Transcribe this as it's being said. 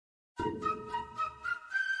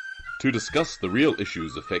To discuss the real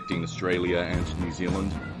issues affecting Australia and New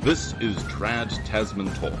Zealand, this is Trad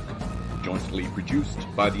Tasman Talk, jointly produced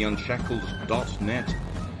by the Unshackled.net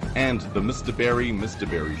and the Mr. Berry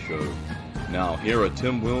Show. Now here are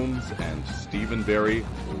Tim Wilms and Stephen Berry,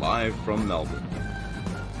 live from Melbourne.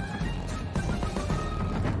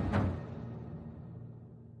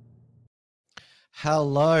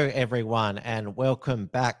 Hello, everyone, and welcome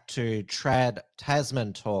back to Trad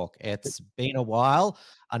Tasman Talk. It's been a while,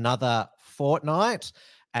 another fortnight,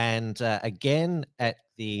 and again at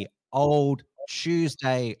the old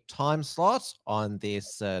Tuesday time slot on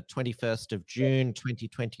this 21st of June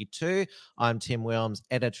 2022. I'm Tim Wilms,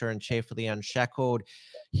 Editor-in-Chief of The Unshackled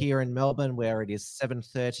here in Melbourne, where it is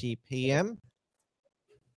 7:30 p.m.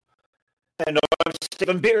 And I'm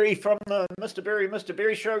Stephen Berry from the Mr.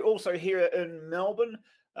 Berry Show, also here in Melbourne.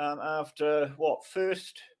 After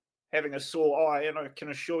first having a sore eye, and I can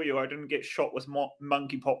assure you I didn't get shot with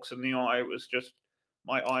monkeypox in the eye. It was just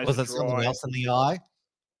my eyes. Was it dry. something else in the eye?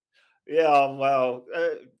 Yeah, well,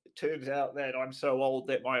 it turns out that I'm so old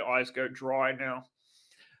that my eyes go dry now.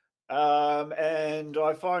 And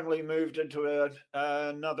I finally moved into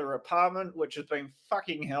another apartment, which has been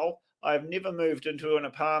fucking hell. I've never moved into an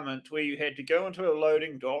apartment where you had to go into a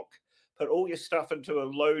loading dock, put all your stuff into a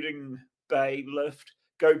loading bay lift,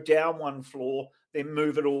 go down one floor, then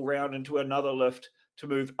move it all around into another lift to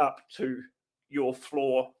move up to your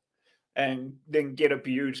floor, and then get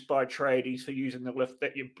abused by tradies for using the lift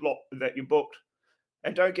that you booked.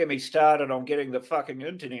 And don't get me started on getting the fucking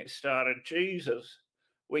internet started. Jesus.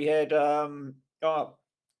 We had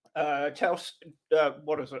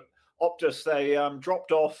Optus, they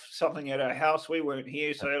dropped off something at our house. We weren't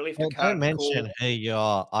here, so they left a card. Don't mention who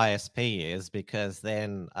your ISP is, because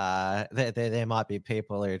then there might be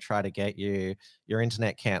people who try to get your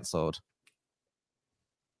internet cancelled.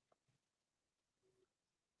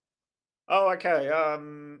 Oh, okay. All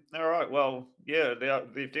right. Well, yeah,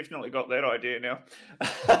 they've definitely got that idea now.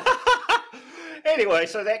 Anyway,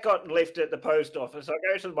 so that got left at the post office. I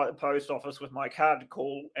go to the post office with my card to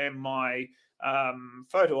call and my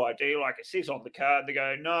photo ID, like it says on the card. They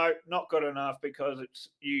go, no, not good enough because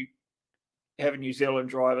you have a New Zealand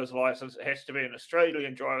driver's license. It has to be an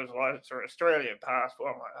Australian driver's license or Australian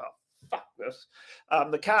passport. I'm like, oh, fuck this.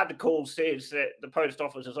 The card to call says that the post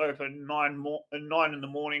office is open 9 in the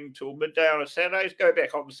morning till midday on a Saturday. Go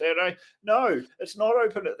back on Saturday. No, it's not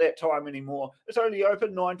open at that time anymore. It's only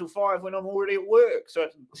open 9 till 5 when I'm already at work. So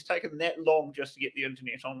it's taken that long just to get the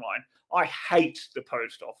internet online. I hate the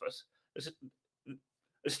post office.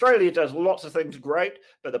 Australia does lots of things great,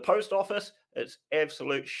 but the post office is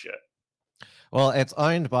absolute shit. Well, it's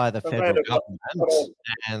owned by the federal government,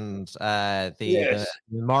 and the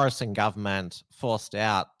Morrison government forced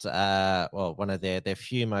out one of their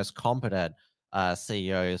few most competent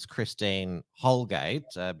CEOs, Christine Holgate,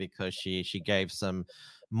 because she gave some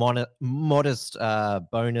modest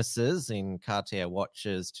bonuses in Cartier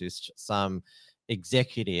watches to some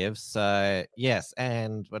executives. So yes,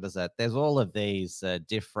 and what is it? There's all of these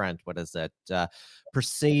different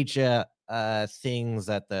procedure things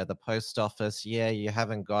at the post office. Yeah, you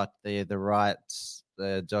haven't got the right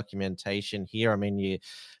documentation here. I mean, you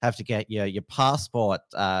have to get your passport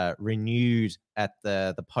renewed at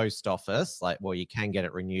the post office. You can get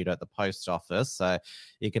it renewed at the post office. So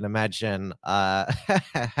you can imagine how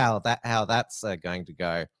that's going to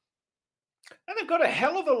go. And they've got a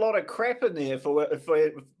hell of a lot of crap in there for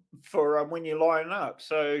when you line up.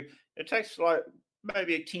 So it takes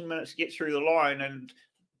maybe 10 minutes to get through the line, and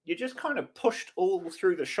you're just kind of pushed all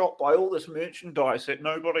through the shop by all this merchandise that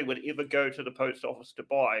nobody would ever go to the post office to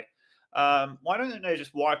buy. Why don't they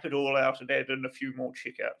just wipe it all out and add in a few more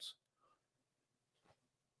checkouts?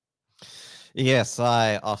 Yes,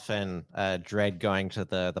 I often dread going to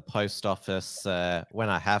the post office when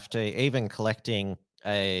I have to. Even collecting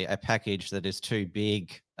a package that is too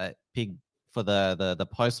big for the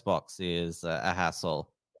post box is a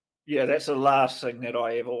hassle. Yeah, that's the last thing that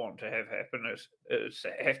I ever want to have happen is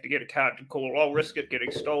have to get a card to call. I'll risk it getting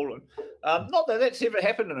stolen. Not that that's ever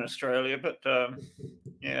happened in Australia, but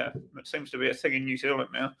yeah, it seems to be a thing in New Zealand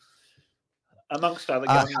now, amongst other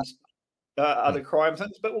other crime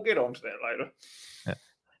things. But we'll get on to that later.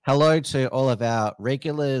 Hello to all of our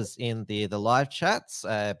regulars in the live chats,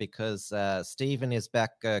 because Stephen is back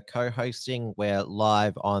co-hosting. We're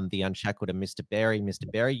live on the Unshackled and Mr. Berry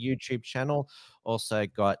YouTube channel. Also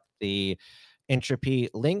got the Entropy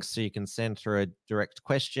link, so you can send through a direct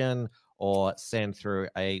question or send through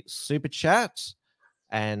a super chat.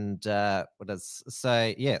 And yes,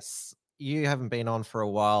 you haven't been on for a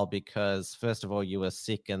while because first of all you were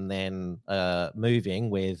sick and then moving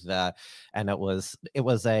with, and it was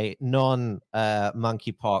a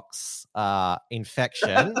non-monkeypox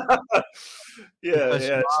infection.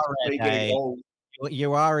 Yeah.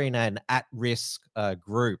 You are in an at-risk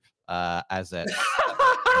group, as it.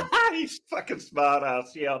 He's fucking smart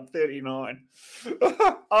ass. Yeah, I'm 39.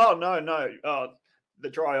 Oh no. Oh, the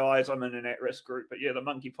dry eyes, I'm in an at-risk group, but yeah, the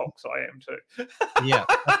monkeypox I am too. Yeah,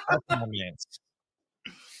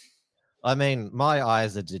 I mean, my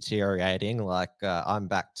eyes are deteriorating. Like I'm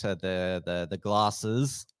back to the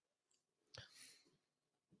glasses.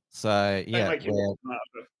 So yeah,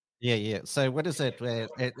 yeah. So what is it?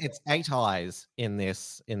 It's 8 eyes in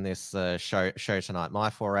this show tonight. My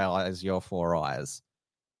 4 eyes, your 4 eyes.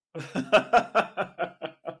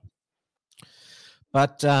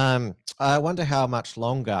 But I wonder how much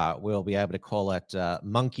longer we'll be able to call it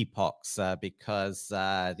monkeypox, because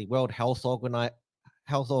the World Health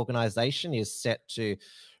Organization is set to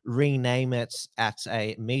rename it at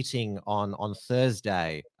a meeting on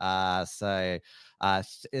Thursday.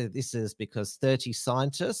 This is because 30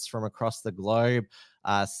 scientists from across the globe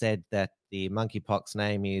said that the monkeypox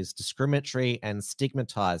name is discriminatory and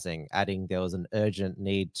stigmatizing, adding there was an urgent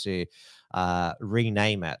need to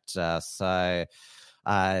rename it. This is.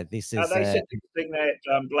 Are they suggesting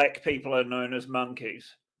that black people are known as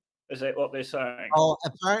monkeys? Is that what they're saying? Oh,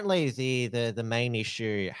 apparently the main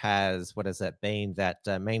issue has been that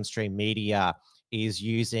mainstream media is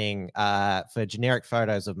using for generic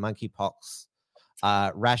photos of monkeypox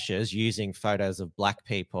rashes, using photos of black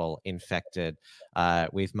people infected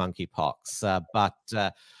with monkeypox.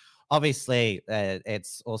 But obviously,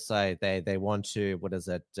 it's also they want to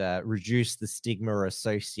reduce the stigma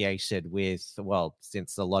associated with, well,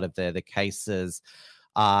 since a lot of the cases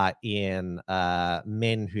are in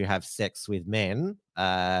men who have sex with men,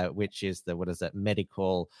 which is the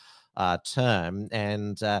medical term,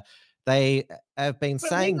 and they have been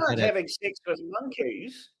saying men aren't having sex with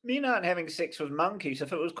monkeys. Men aren't having sex with monkeys.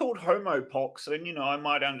 If it was called homopox, then I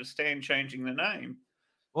might understand changing the name.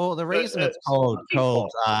 Well, the reason it's called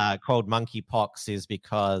monkeypox is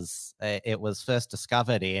because it was first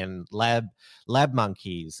discovered in lab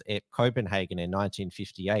monkeys at Copenhagen in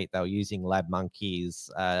 1958. They were using lab monkeys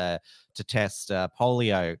to test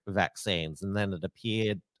polio vaccines, and then it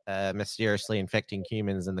appeared mysteriously infecting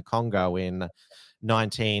humans in the Congo in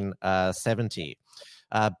 1970.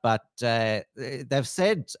 But they've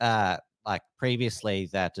said previously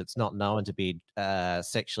that it's not known to be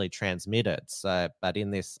sexually transmitted. So, but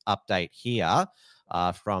in this update here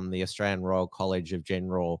from the Australian Royal College of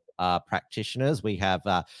General Practitioners, we have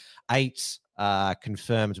 8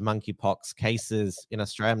 confirmed monkeypox cases in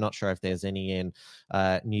Australia. I'm not sure if there's any in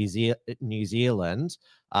New Zealand,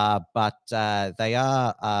 but they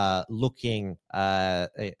are looking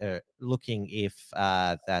if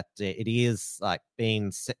that it is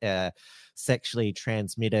being sexually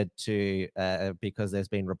transmitted to because there's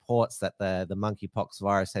been reports that the monkeypox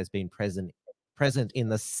virus has been present in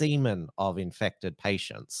the semen of infected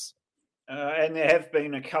patients. And there have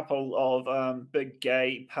been a couple of big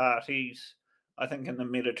gay parties, I think, in the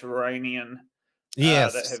Mediterranean,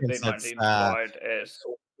 yes, that have been identified as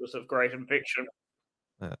sources of great infection.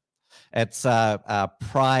 It's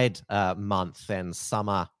Pride month and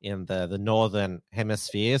summer in the northern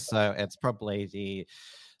hemisphere, so it's probably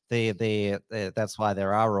the that's why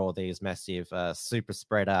there are all these massive super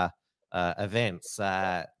spreader events.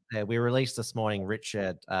 We released this morning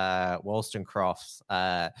Richard Wollstonecroft's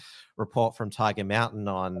report from Tiger Mountain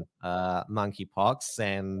on monkeypox,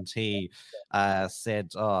 and he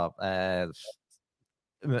said, are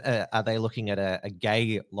they looking at a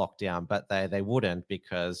gay lockdown? But they wouldn't,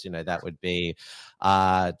 because that would be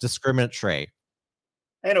discriminatory.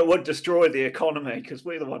 And it would destroy the economy, because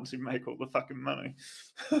we're the ones who make all the fucking money.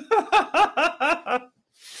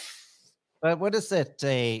 But what is it?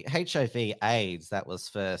 HIV/AIDS that was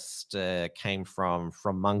first came from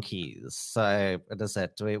monkeys. So what is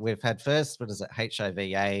it? We've had first, what is it?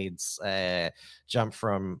 HIV/AIDS jump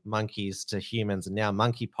from monkeys to humans, and now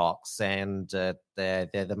monkeypox, and they're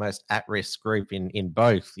the most at-risk group in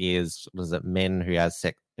both years. Was it men who have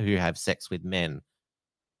sex with men?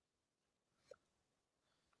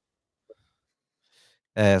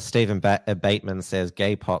 Stephen Bateman says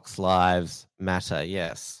gaypox lives matter.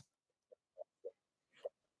 Yes.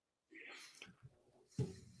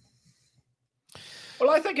 Well,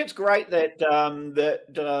 I think it's great that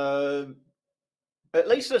at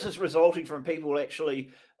least this is resulting from people actually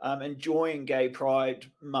enjoying Gay Pride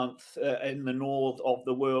Month in the north of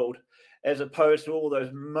the world, as opposed to all those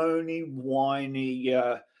moany, whiny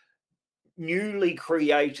newly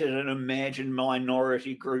created and imagined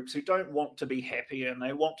minority groups who don't want to be happy and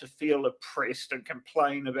they want to feel oppressed and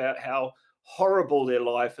complain about how horrible their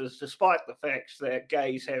life is, despite the fact that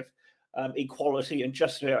gays have equality in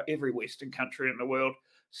just about every Western country in the world.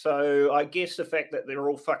 So I guess the fact that they're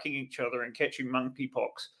all fucking each other and catching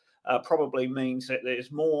monkeypox probably means that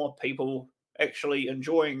there's more people actually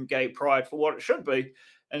enjoying gay pride for what it should be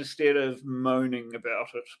instead of moaning about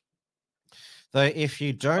it. Though if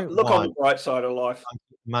you don't look on the bright side of life,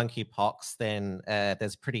 monkeypox, then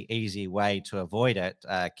there's a pretty easy way to avoid it.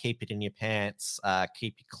 Keep it in your pants.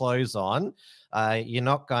 Keep your clothes on. You're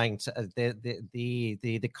not going to the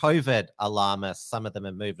COVID alarmists. Some of them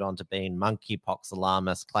have moved on to being monkeypox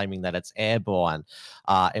alarmists, claiming that it's airborne,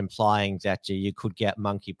 implying that you could get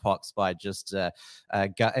monkeypox by just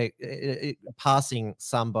passing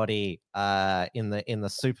somebody in the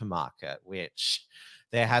supermarket, which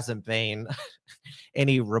there hasn't been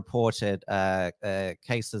any reported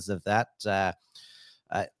cases of that.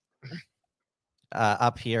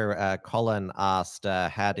 Up here, Colin asked,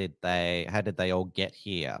 "How did they all get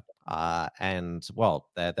here?" And well,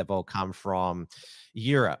 they've all come from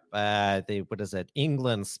Europe. What is it?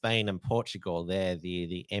 England, Spain, and Portugal. They're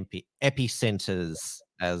the epicenters,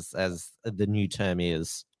 as the new term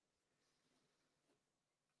is.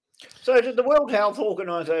 So did the World Health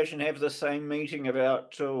Organization have the same meeting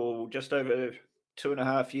about just over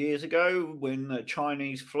 2.5 years ago when the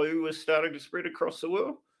Chinese flu was starting to spread across the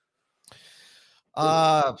world?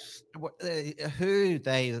 Who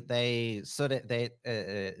they sort of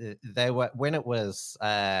they were when it was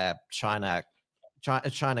China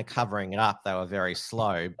covering it up, they were very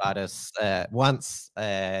slow. But as once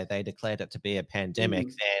they declared it to be a pandemic,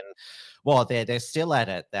 then well, they're still at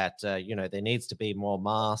it. That there needs to be more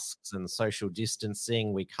masks and social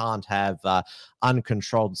distancing. We can't have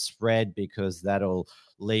uncontrolled spread because that'll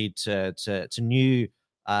lead to new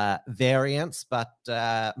variants. But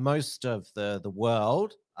most of the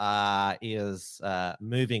world is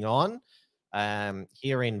moving on.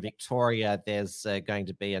 Here in Victoria, there's going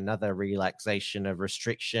to be another relaxation of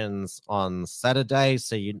restrictions on Saturday,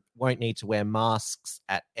 so you won't need to wear masks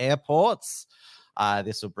at airports.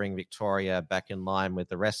 This will bring Victoria back in line with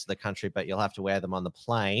the rest of the country, but you'll have to wear them on the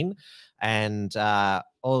plane. And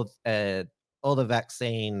all the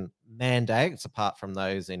vaccine mandates, apart from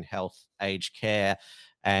those in health, aged care,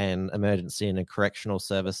 and emergency and correctional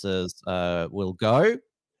services, will go.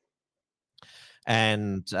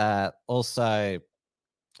 And also,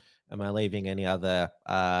 am I leaving any other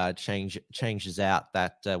changes out?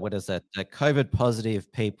 That COVID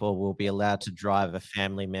positive people will be allowed to drive a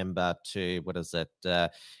family member to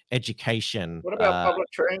education. What about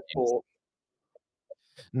public transport?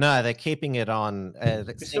 No, they're keeping it on.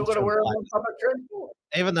 You still got to wear them on public transport,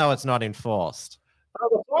 even though it's not enforced.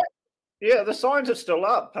 Yeah, the signs are still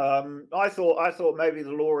up. I thought maybe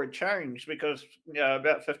the law had changed because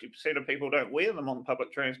about 50% of people don't wear them on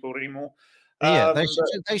public transport anymore. Yeah,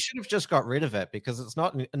 they should have just got rid of it because it's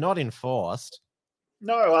not enforced.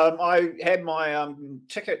 No, I had my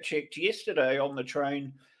ticket checked yesterday on the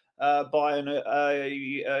train by an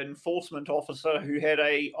enforcement officer who had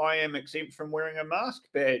a "I am exempt from wearing a mask"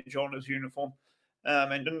 badge on his uniform,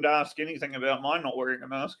 and didn't ask anything about my not wearing a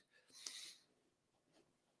mask.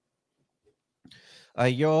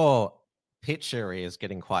 Your picture is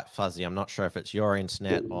getting quite fuzzy. I'm not sure if it's your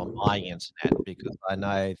internet or my internet, because I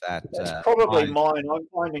know that it's probably mine. I'm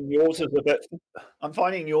finding yours is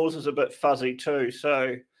a bit fuzzy too.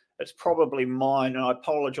 So it's probably mine, and I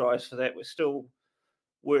apologise for that. We're still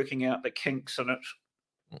working out the kinks in it.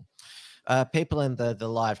 People in the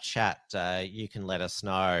live chat, you can let us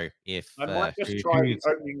know if I might just try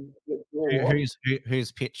opening the door.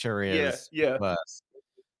 Whose picture is worse.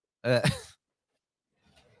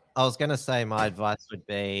 I was going to say my advice would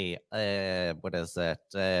be, if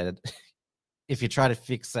you try to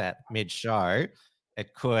fix that mid-show,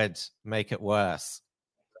 it could make it worse.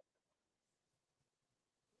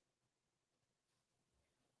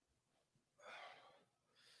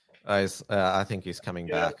 I think he's coming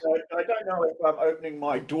back. I don't know if opening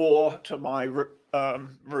my door to my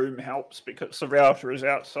room helps because the router is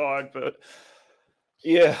outside, but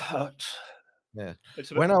yeah. Yeah.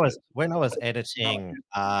 When I was editing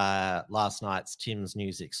last night's Tim's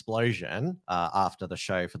News Explosion after the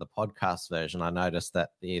show for the podcast version, I noticed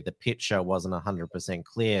that the picture wasn't 100%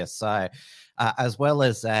 clear. So as well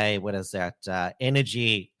as a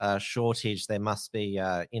energy shortage, there must be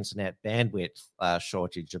internet bandwidth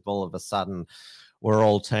shortage if all of a sudden we're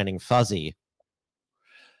all turning fuzzy.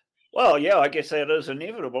 Well, yeah, I guess that is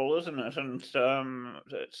inevitable, isn't it? And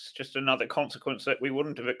it's just another consequence that we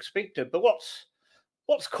wouldn't have expected. But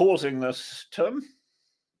What's causing this, Tim?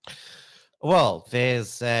 Well,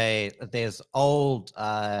 there's old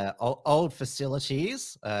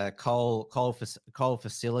facilities, coal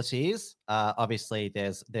facilities. Obviously,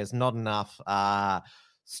 there's not enough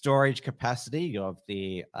storage capacity of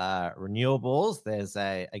the renewables. There's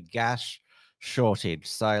a gas shortage.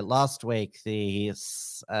 So last week, the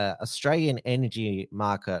Australian Energy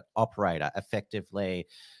Market Operator effectively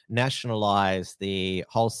nationalised the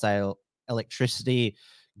wholesale electricity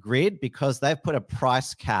grid because they've put a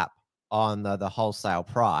price cap on the wholesale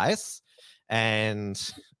price,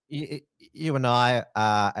 and you and I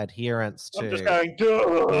are adherents to I'm just going,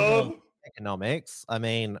 duh. Economics. I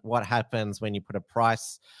mean, what happens when you put a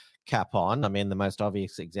price cap on? I mean, the most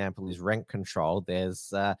obvious example is rent control.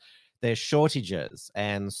 There's shortages,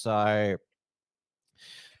 and so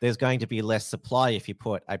there's going to be less supply if you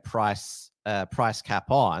put a price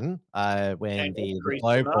cap on when the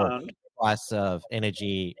global demand. Price of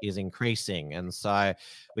energy is increasing. And so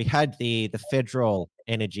we had the federal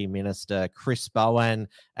energy minister, Chris Bowen,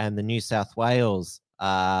 and the New South Wales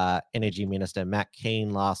energy minister, Matt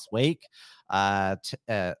Kean, last week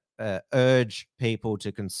urge people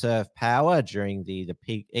to conserve power during the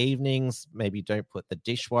peak evenings. Maybe don't put the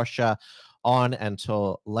dishwasher on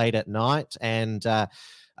until late at night. And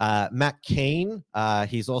Matt Kean,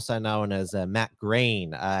 he's also known as Matt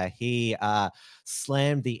Green. He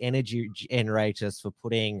slammed the energy generators for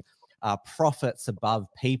putting profits above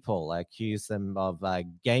people, accused them of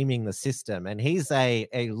gaming the system. And he's a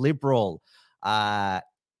Liberal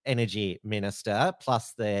energy minister,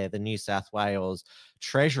 plus the New South Wales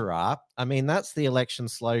treasurer. I mean, that's the election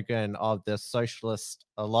slogan of the Socialist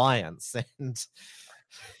Alliance. And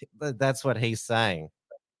that's what he's saying.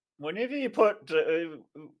 Whenever you put,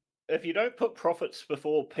 if you don't put profits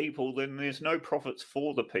before people, then there's no profits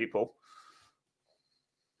for the people.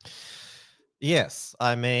 Yes,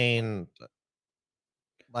 I mean,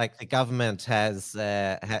 like the government has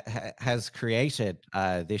created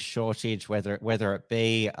this shortage, whether it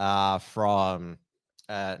be from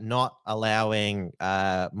not allowing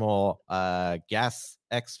more gas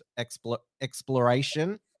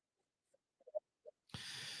exploration.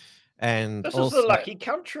 And this is a lucky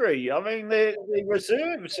country. I mean, the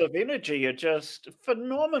reserves of energy are just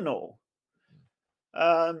phenomenal.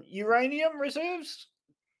 Uranium reserves,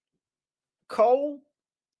 coal.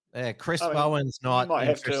 Chris Bowen's not might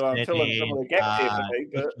have to fill in some of the gaps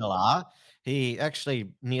here for me. He actually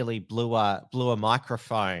nearly blew a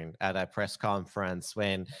microphone at a press conference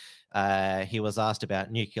when he was asked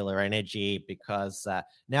about nuclear energy, because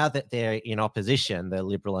now that they're in opposition, the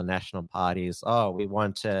Liberal and National parties, we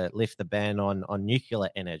want to lift the ban on nuclear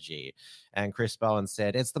energy. And Chris Bowen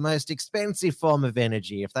said, it's the most expensive form of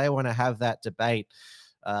energy. If they want to have that debate,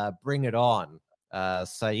 bring it on.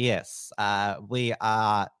 So yes, we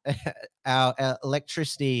are our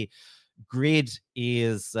electricity grid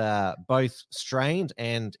is both strained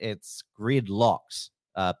and it's grid locked.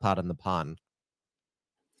 Pardon the pun.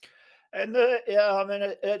 And I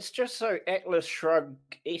mean, it's just so Atlas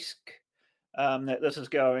Shrugged-esque that this is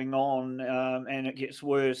going on, and it gets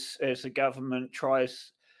worse as the government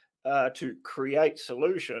tries to create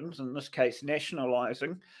solutions. In this case,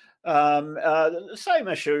 nationalising. The same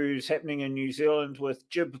issues happening in New Zealand with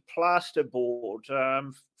GIB plasterboard.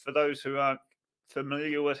 For those who aren't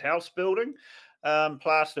familiar with house building,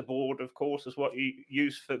 plasterboard, of course, is what you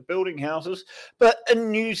use for building houses. But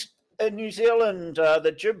in New Zealand,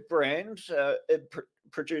 the GIB brand,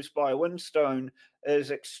 produced by Windstone,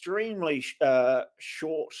 is extremely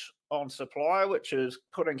short on supply, which is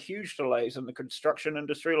putting huge delays in the construction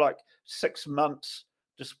industry, like 6 months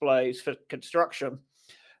displays for construction.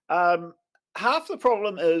 Half the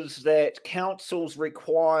problem is that councils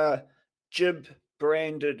require GIB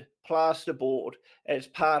branded plasterboard as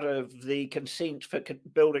part of the consent for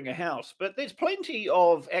building a house, but there's plenty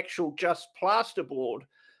of actual just plasterboard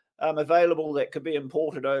available that could be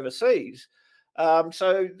imported overseas.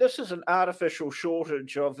 So this is an artificial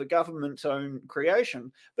shortage of the government's own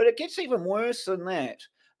creation, but it gets even worse than that.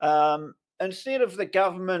 Instead of the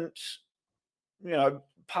government,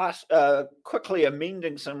 quickly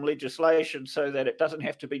amending some legislation so that it doesn't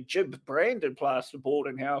have to be GIB branded plasterboard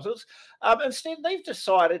in houses, instead they've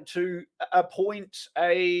decided to appoint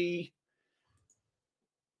a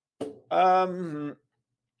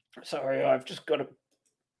sorry, I've just got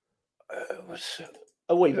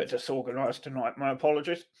a wee bit disorganised tonight, my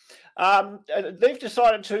apologies. They've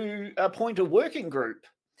decided to appoint a working group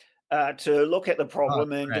to look at the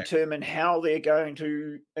problem and determine how they're going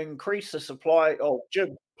to increase the supply of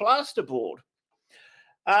GIB plasterboard.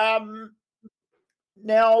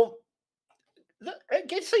 Now, it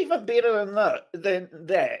gets even better than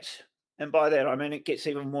that. And by that, I mean it gets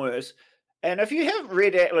even worse. And if you haven't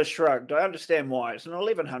read Atlas Shrugged, I understand why. It's an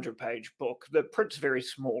 1,100-page book. The print's very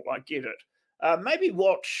small. I get it. Maybe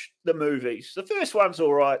watch the movies. The first one's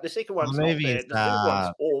all right. The second one's not bad. The third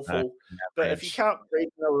one's awful. But if you can't read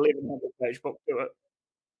an 1,100-page book, do it.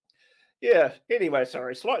 Yeah. Anyway,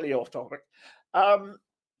 sorry, slightly off topic.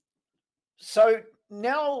 So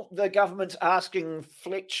now the government's asking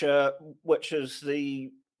Fletcher, which is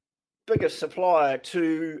the biggest supplier,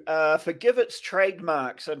 to forgive its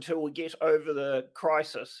trademarks until we get over the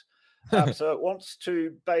crisis. So it wants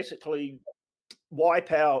to basically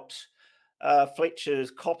wipe out Fletcher's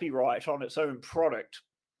copyright on its own product.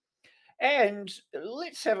 And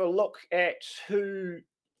let's have a look at who...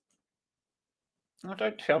 Oh,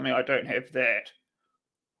 don't tell me I don't have that.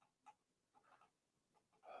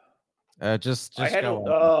 Just I had go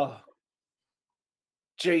on.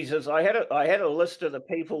 Jesus, I had a list of the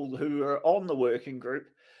people who are on the working group.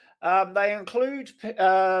 They include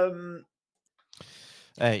so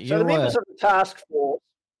the members of the task force.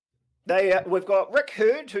 We've got Rick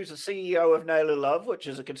Hurd, who's the CEO of Naylor Love, which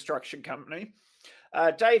is a construction company.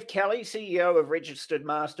 Dave Kelly, CEO of Registered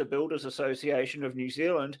Master Builders Association of New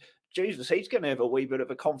Zealand. Jesus, he's going to have a wee bit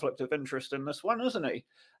of a conflict of interest in this one, isn't he?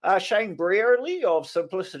 Shane Brearley of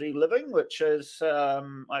Simplicity Living, which is,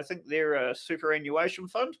 I think they're a superannuation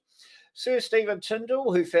fund. Sir Stephen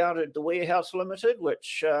Tyndall, who founded The Warehouse Limited,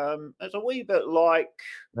 which is a wee bit like...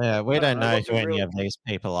 Yeah, we don't know who any of these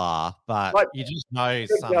people are, but like, you just know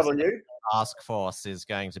some task force is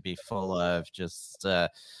going to be full of just,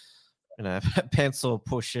 pencil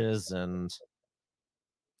pushers and...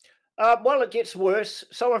 Well, it gets worse.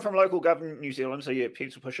 Someone from local government New Zealand, so yeah,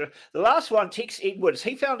 pencil pusher. The last one, Tex Edwards,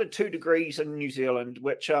 he founded 2 Degrees in New Zealand,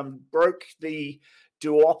 which broke the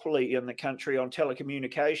duopoly in the country on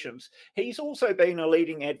telecommunications. He's also been a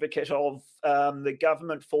leading advocate of the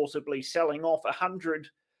government forcibly selling off 100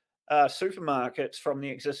 supermarkets from the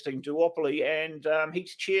existing duopoly, and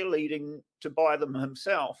he's cheerleading to buy them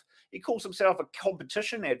himself. He calls himself a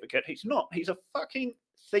competition advocate. He's not. He's a fucking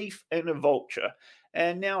thief and a vulture.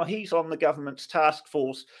 And now he's on the government's task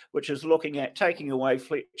force, which is looking at taking away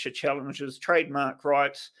Fletcher Challenger's trademark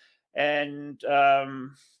rights and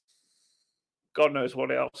God knows what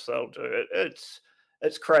else they'll do. It's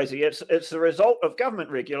crazy. It's the result of government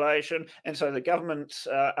regulation, and so the government's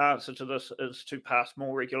answer to this is to pass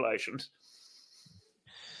more regulations.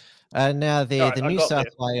 Now the New South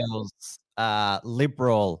Wales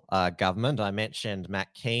Liberal government, I mentioned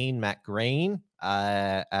Matt Green,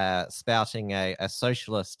 spouting a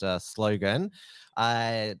socialist slogan.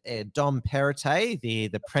 Dom Perrottet, the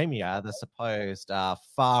premier, the supposed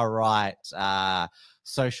far-right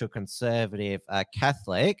social conservative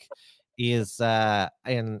Catholic, is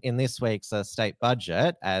in this week's state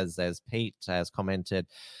budget, as Pete has commented,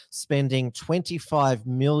 spending $25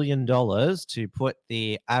 million to put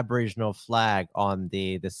the Aboriginal flag on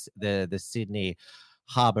the Sydney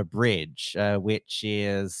Harbour Bridge, which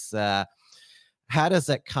is how does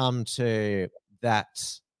it come to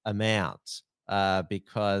that amount?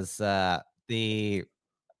 Because are there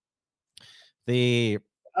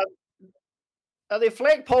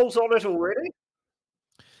flagpoles on it already?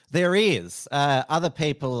 There is. Other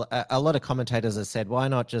people, a lot of commentators have said, why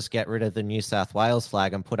not just get rid of the New South Wales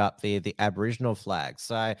flag and put up the Aboriginal flag?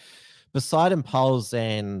 So Poseidon poles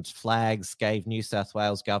and flags gave New South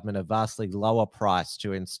Wales government a vastly lower price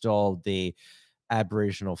to install the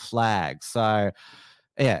Aboriginal flag. So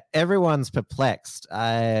yeah, everyone's perplexed.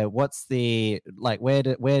 What's the, like, where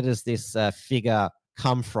does this figure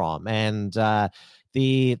come from? And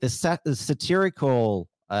the satirical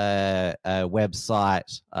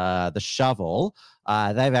website, The Shovel,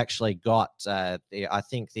 they've actually got I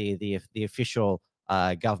think the official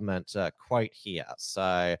government quote here.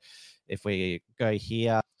 So if we go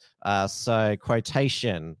here, so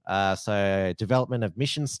quotation, so development of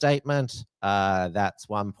mission statement, that's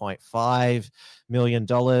 $1.5 million,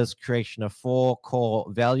 creation of 4 core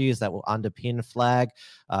values that will underpin flag,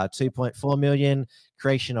 $2.4 million,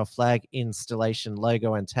 creation of flag installation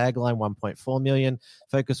logo and tagline, $1.4 million,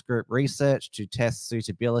 focus group research to test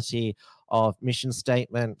suitability of mission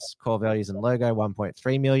statements, core values and logo,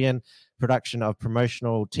 $1.3 million, production of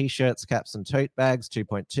promotional t-shirts, caps and tote bags,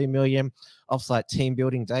 $2.2 million, offsite team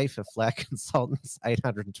building day for flag consultants,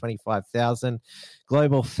 $825,000,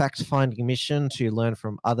 global fact-finding mission to learn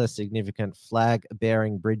from other significant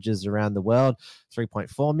flag-bearing bridges around the world,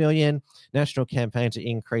 $3.4 million, national campaign to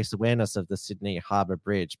increase awareness of the Sydney Harbour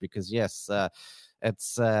Bridge, because yes,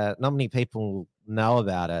 it's not many people know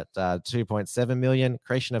about it. 2.7 million.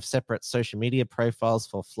 Creation of separate social media profiles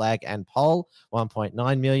for flag and poll,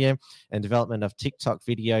 1.9 million. And development of TikTok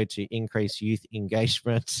video to increase youth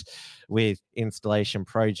engagement with installation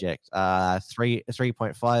project,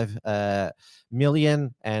 3.5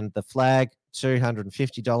 million. And the flag,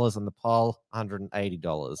 $250, and the poll,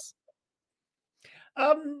 $180.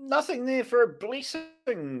 Nothing there for a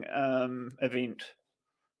blessing event.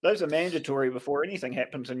 Those are mandatory before anything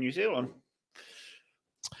happens in New Zealand.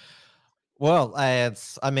 Well,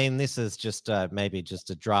 this is just maybe just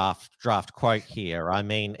a draft quote here. I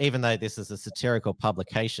mean, even though this is a satirical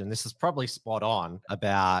publication, this is probably spot on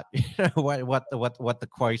about what the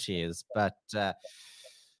quote is. But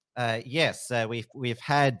yes, we've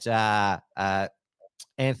had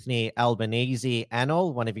Anthony Albanese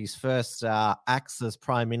Annal. One of his first acts as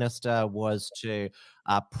Prime Minister was to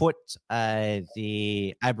put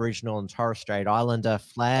the Aboriginal and Torres Strait Islander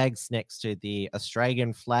flags next to the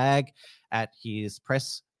Australian flag at his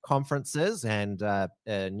press conferences, and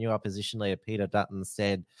new opposition leader Peter Dutton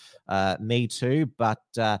said, "Me too." But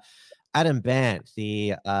Adam Bandt,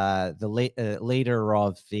 the leader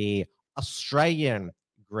of the Australian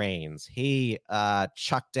Greens, he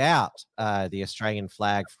chucked out the Australian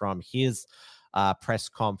flag from his press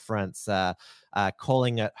conference,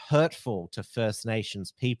 calling it hurtful to First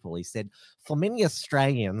Nations people. He said, "For many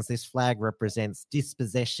Australians, this flag represents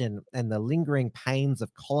dispossession and the lingering pains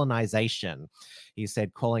of colonization." He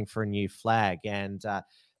said, calling for a new flag. And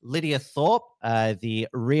Lydia Thorpe, the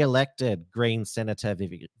re-elected Green Senator of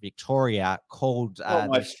Victoria, called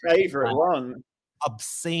my favourite one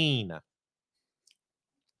obscene.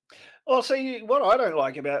 Well, see, what I don't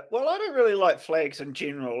like I don't really like flags in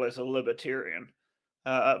general as a libertarian.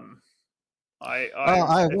 If I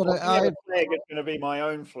have a flag, it's going to be my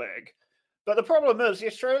own flag. But the problem is the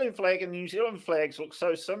Australian flag and New Zealand flags look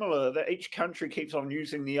so similar that each country keeps on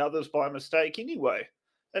using the others by mistake anyway.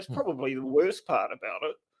 That's probably the worst part about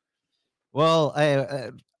it. Well,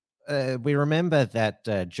 we remember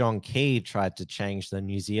that John Key tried to change the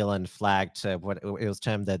New Zealand flag to what it was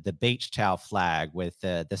termed the beach towel flag, with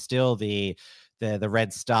the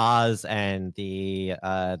red stars and the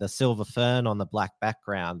silver fern on the black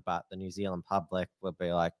background. But the New Zealand public will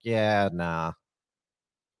be like, "Yeah, nah."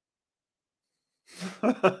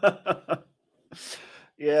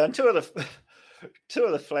 Yeah, and two of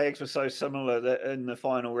the flags were so similar that in the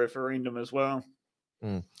final referendum as well.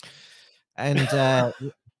 Mm. And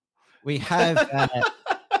we have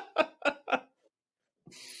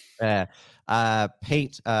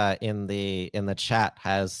Pete in the chat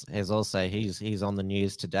has also he's on the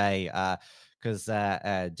news today because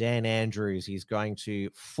Dan Andrews, he's going to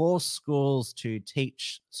force schools to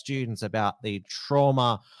teach students about the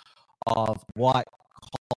trauma of white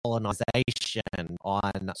colonization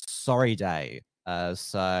on Sorry Day.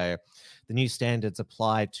 So the new standards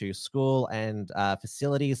apply to school and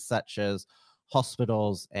facilities such as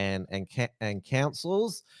hospitals and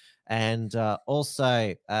councils. And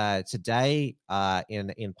also today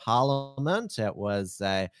in Parliament, it was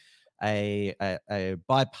a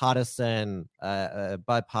bipartisan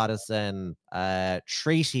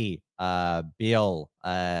treaty bill,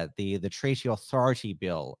 the Treaty Authority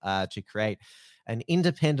Bill, to create an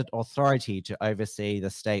independent authority to oversee the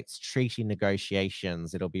state's treaty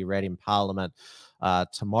negotiations. It'll be read in Parliament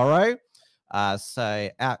tomorrow. So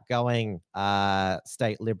outgoing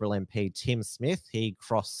state Liberal MP Tim Smith, he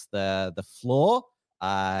crossed the floor.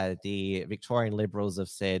 The Victorian Liberals have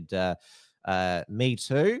said, "Me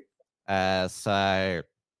too." So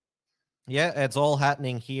yeah, it's all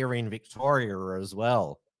happening here in Victoria as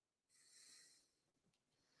well.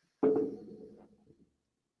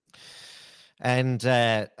 And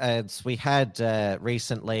as we had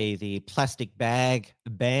recently the plastic bag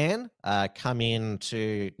ban come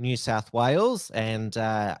into New South Wales, and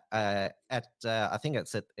I think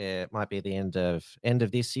it might be the end of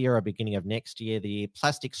this year or beginning of next year, the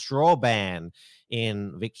plastic straw ban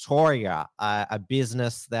in Victoria. A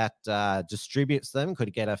business that distributes them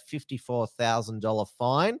could get a $54,000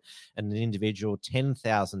 fine and an individual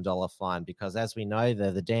 $10,000 fine, because as we know,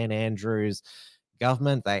 the Dan Andrews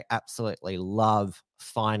government, they absolutely love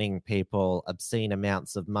fining people obscene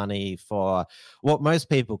amounts of money for what most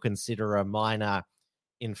people consider a minor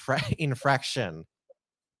infraction.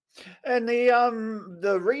 And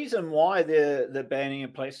the reason why the banning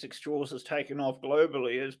of plastic straws has taken off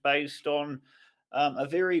globally is based on a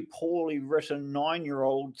very poorly written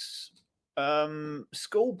 9-year-old's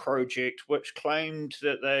school project, which claimed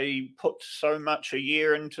that they put so much a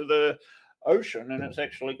year into the ocean, and it's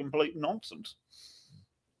actually complete nonsense.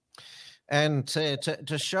 And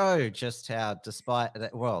to show just how, despite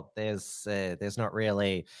that, well, there's not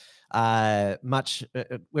really much.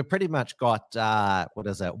 We've pretty much got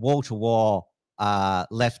wall to wall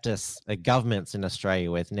leftist governments in Australia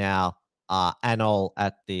with now Anil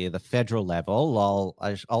at the federal level.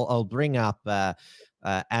 I'll bring up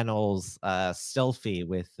Anil's selfie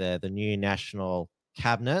with the new national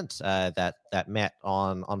cabinet that met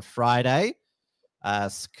on Friday,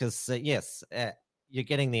 because yes. You're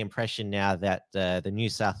getting the impression now that the New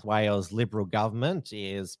South Wales Liberal government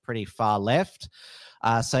is pretty far left.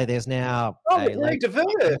 So there's now very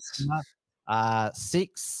diverse.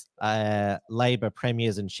 6 Labor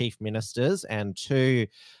premiers and chief ministers and 2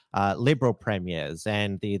 Liberal premiers.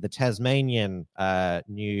 And the Tasmanian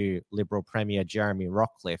new Liberal premier, Jeremy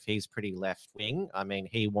Rockliff, he's pretty left-wing. I mean,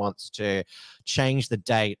 he wants to change the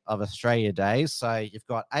date of Australia Day. So you've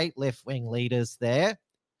got 8 left-wing leaders there.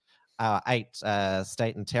 8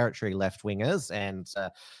 state and territory left-wingers and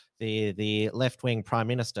the left-wing prime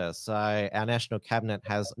minister. So our national cabinet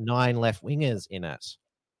has 9 left-wingers in it.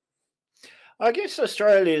 I guess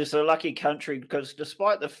Australia is a lucky country because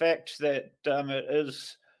despite the fact that it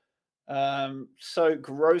is so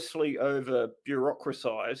grossly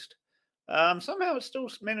over-bureaucratized, somehow it still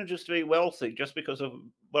manages to be wealthy just because of,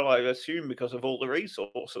 well, I assume because of all the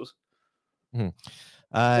resources.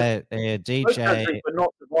 DJ most countries would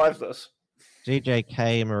not survive this. DJ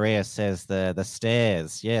K Maria says the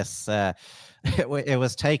stairs. Yes, it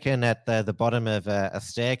was taken at the bottom of a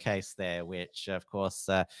staircase there, which of course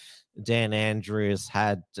Dan Andrews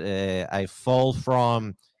had a fall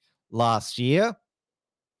from last year.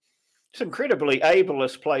 It's an incredibly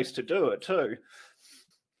ableist place to do it too.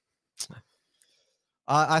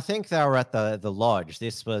 I think they were at the lodge.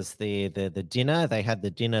 This was the dinner. They had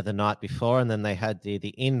the dinner the night before, and then they had the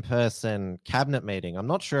in-person cabinet meeting. I'm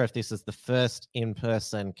not sure if this is the first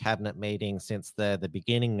in-person cabinet meeting since the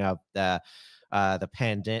beginning of the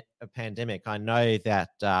pandemic. I know that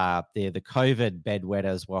the COVID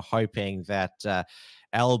bedwetters were hoping that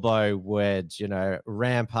Albo would,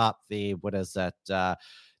 ramp up the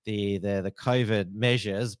COVID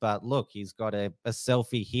measures, but look, he's got a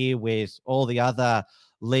selfie here with all the other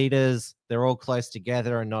leaders. They're all close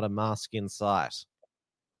together and not a mask in sight.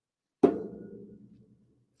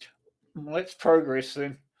 Let's progress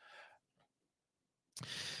then.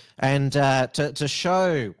 And to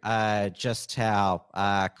show just how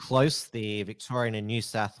close the Victorian and New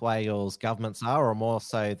South Wales governments are, or more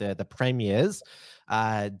so the premiers,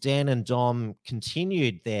 Dan and Dom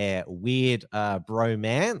continued their weird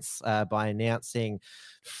bromance by announcing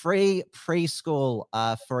free preschool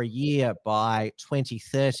for a year by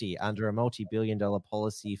 2030 under a multi-billion-dollar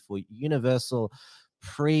policy for universal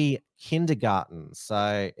pre-kindergarten.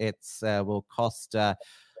 So it's will cost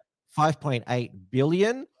 $5.8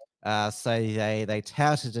 billion. So they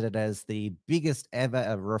touted it as the biggest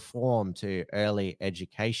ever reform to early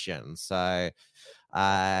education. So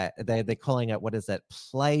they're calling it, what is it,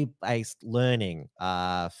 play-based learning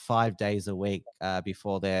 5 days a week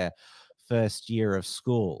before their first year of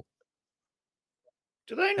school.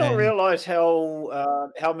 Do they not realize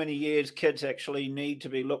how many years kids actually need to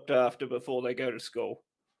be looked after before they go to school?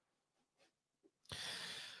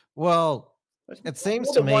 Well, it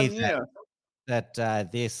seems to me that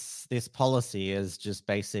this policy is just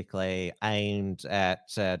basically aimed at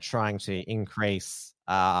trying to increase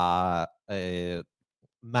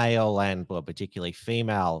male and, well, particularly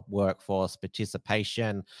female workforce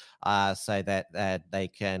participation, so that they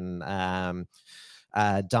can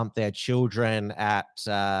dump their children at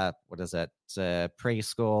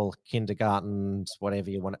preschool, kindergarten, whatever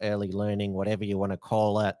you want, early learning, whatever you want to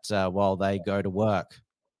call it, while they go to work.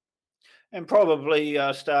 And probably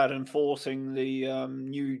start enforcing the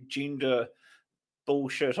new gender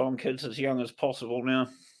bullshit on kids as young as possible now.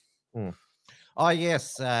 Oh,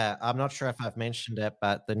 yes. I'm not sure if I've mentioned it,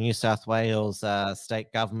 but the New South Wales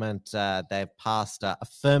state government, they've passed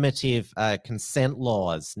affirmative consent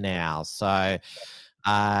laws now. So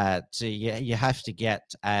you have to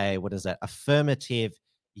get affirmative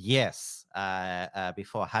yes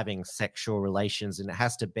before having sexual relations, and it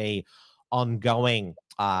has to be ongoing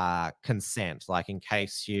consent, like in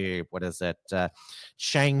case you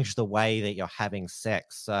change the way that you're having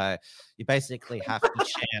sex. So you basically have to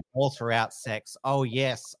chant all throughout sex, oh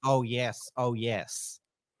yes, oh yes, oh yes.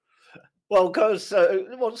 Well, because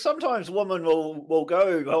sometimes women will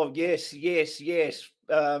go, oh yes, yes, yes,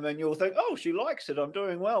 and you'll think, oh, she likes it, I'm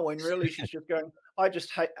doing well, when really she's just going,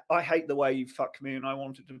 I hate the way you fuck me, and I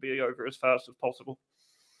want it to be over as fast as possible.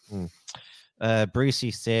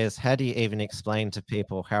 Brucey says, how do you even explain to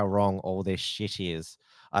people how wrong all this shit is?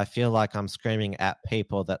 I feel like I'm screaming at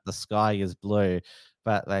people that the sky is blue,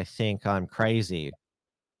 but they think I'm crazy.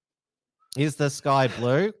 Is the sky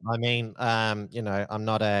blue? I mean, you know, I'm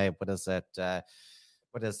not a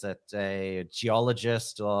a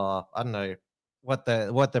geologist, or I don't know what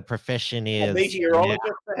the profession is. A meteorologist,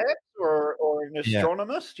 perhaps, or an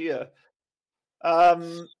astronomist. Yeah.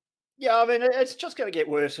 Yeah, I mean, it's just going to get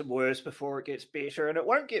worse and worse before it gets better, and it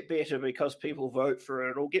won't get better because people vote for it.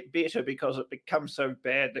 It'll get better because it becomes so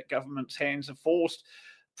bad that government's hands are forced.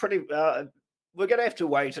 We're going to have to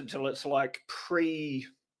wait until it's like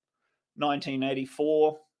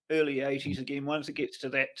pre-1984, early 80s again. Once it gets to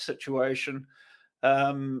that situation,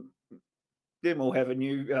 then we'll have a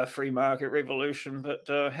new free market revolution. But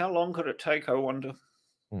how long could it take, I wonder?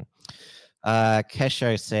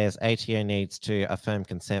 Kesho says ATO needs to affirm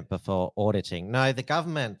consent before auditing. No, the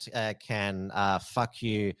government can fuck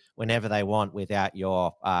you whenever they want without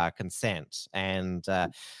your consent. And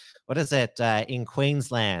what is it? In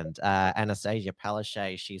Queensland, Anastasia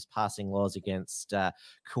Palaszczuk, she's passing laws against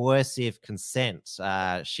coercive consent.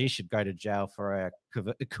 She should go to jail for a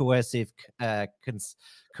coercive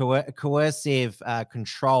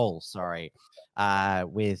control. Sorry,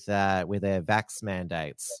 with their vax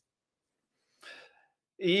mandates.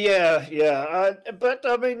 Yeah. But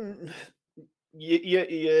I mean,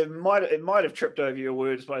 you might have tripped over your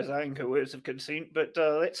words by saying coercive consent, but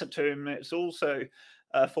that's a term that's also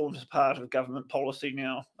forms part of government policy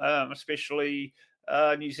now, especially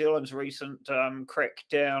New Zealand's recent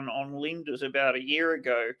crackdown on lenders about a year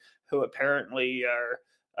ago, who apparently are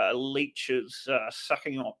leeches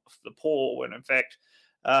sucking off the poor, when in fact,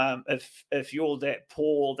 if you're that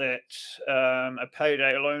poor that a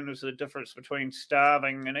payday loan is the difference between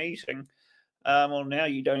starving and eating, well, now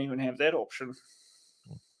you don't even have that option.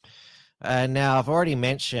 Now, I've already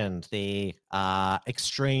mentioned the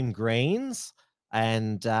extreme greens,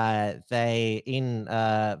 and they in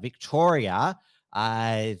Victoria.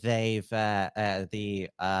 They've the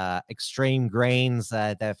extreme greens.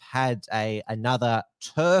 They've had another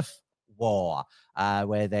turf war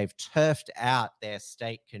where they've turfed out their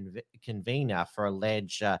state convener for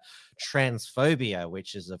alleged transphobia,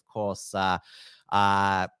 which is, of course,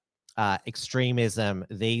 extremism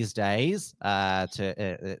these days.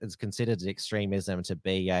 It's considered extremism to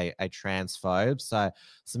be a transphobe. So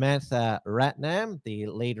Samantha Ratnam, the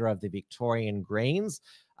leader of the Victorian Greens,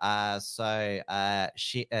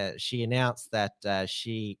 she announced that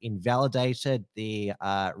she invalidated the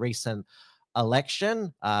recent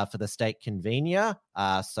election for the state convener.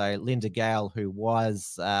 So Linda Gale, who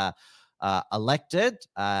was elected,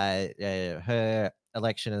 her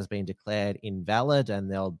election has been declared invalid, and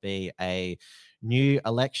there'll be a new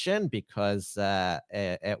election because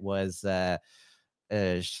it was Samantha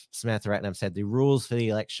Ratnam said the rules for the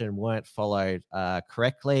election weren't followed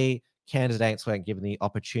correctly. Candidates weren't given the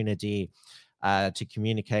opportunity to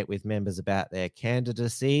communicate with members about their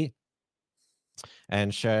candidacy.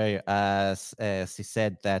 And she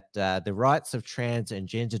said that the rights of trans and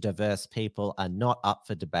gender diverse people are not up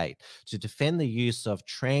for debate. To defend the use of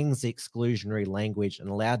trans exclusionary language and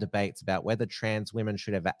allow debates about whether trans women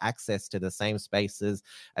should have access to the same spaces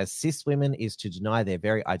as cis women is to deny their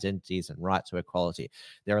very identities and right to equality.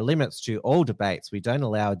 There are limits to all debates. We don't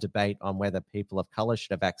allow a debate on whether people of color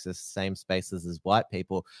should have access to the same spaces as white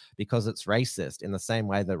people because it's racist, in the same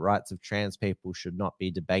way that rights of trans people should not be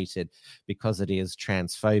debated because it is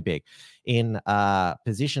transphobic. In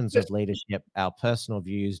positions of leadership, our personal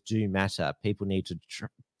views do matter. People need to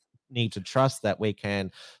trust that we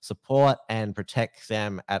can support and protect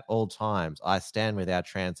them at all times. I stand with our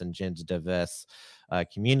trans and gender diverse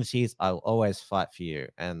communities. I'll always fight for you.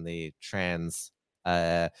 And the trans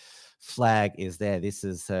flag is there. This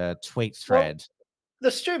is a tweet thread. Well,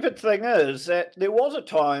 the stupid thing is that there was a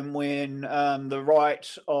time when the right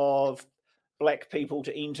of Black people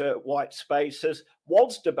to enter white spaces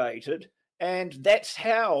was debated, and that's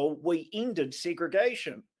how we ended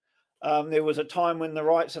segregation. There was a time when the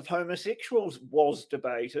rights of homosexuals was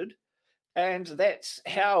debated, and that's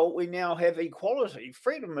how we now have equality.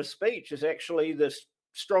 Freedom of speech is actually the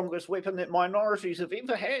strongest weapon that minorities have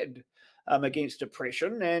ever had against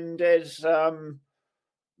oppression, and as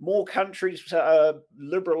more countries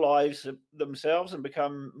liberalize themselves and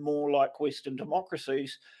become more like Western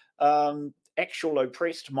democracies, actual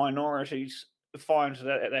oppressed minorities find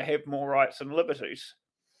that they have more rights and liberties.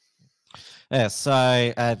 Yeah,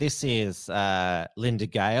 so this is Linda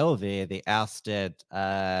Gale, the ousted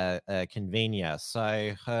convener.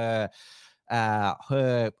 So her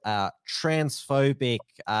transphobic,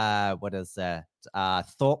 what is that,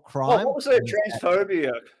 thought crime? Oh, what was that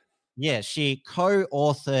transphobia? Yeah, she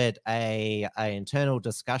co-authored a internal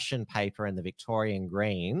discussion paper in the Victorian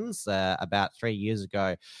Greens about 3 years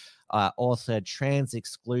ago, authored Trans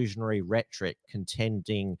Exclusionary Rhetoric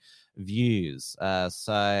Contending Views.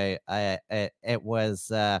 So it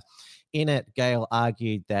was... in it, Gale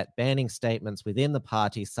argued that banning statements within the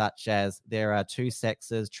party, such as there are two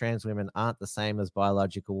sexes, trans women aren't the same as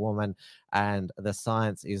biological women, and the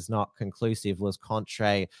science is not conclusive, was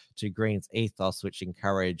contrary to Greens' ethos, which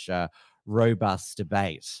encourage robust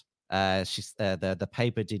debate. The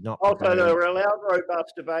paper did not. Also, they were allowed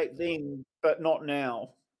robust debate then, but not now.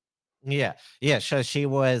 Yeah. So she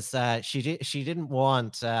was. She didn't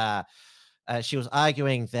want. She was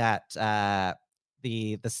arguing that.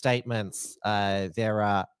 The statements there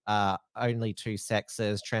are only two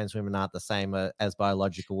sexes, trans women aren't the same as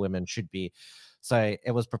biological women should be. So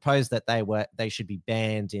it was proposed that they should be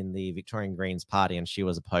banned in the Victorian Greens party, and she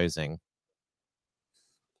was opposing.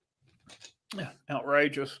 Yeah,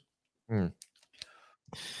 outrageous.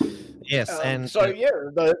 Yes, and so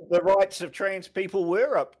the rights of trans people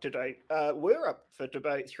were up to date. Were up for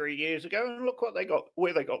debate 3 years ago, and look what they got,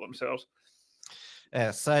 where they got themselves.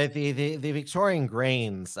 So the Victorian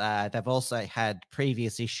Greens, they've also had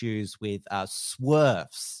previous issues with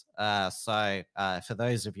SWERFs. So for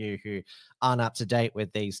those of you who aren't up to date with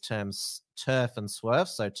these terms, TERF and SWERF.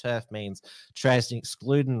 So TERF means Trans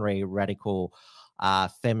Exclusionary Radical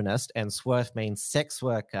Feminist, and SWERF means Sex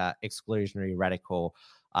Worker Exclusionary Radical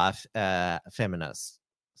Feminist.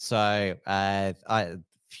 So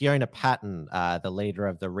Fiona Patten, the leader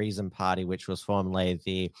of the Reason Party, which was formerly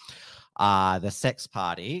the Sex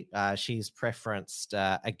Party, she's preferenced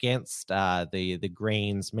against the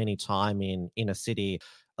Greens many time in inner city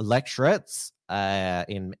electorates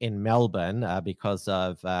in Melbourne because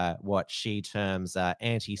of what she terms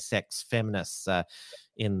anti-sex feminists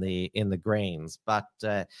in the Greens. But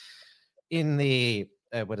in the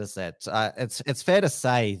what is that? It's fair to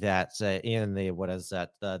say that in the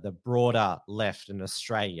the broader left in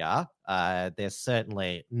Australia, there's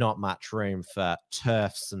certainly not much room for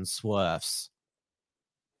TERFs and SWERFs.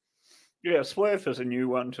 Yeah, SWERF is a new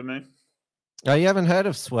one to me. Oh, you haven't heard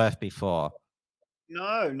of SWERF before?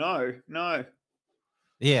 No.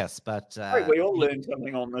 Yes, but we all learn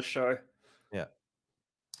something on this show. Yeah.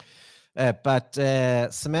 But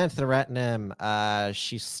Samantha Ratnam,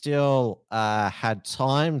 she still had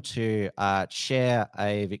time to chair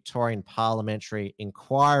a Victorian parliamentary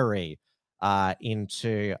inquiry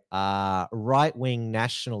into right-wing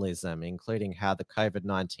nationalism, including how the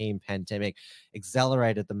COVID-19 pandemic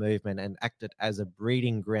accelerated the movement and acted as a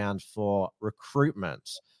breeding ground for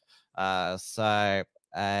recruitment. So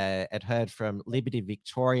it heard from Liberty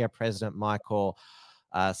Victoria President Michael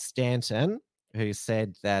Stanton, who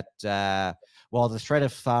said that while the threat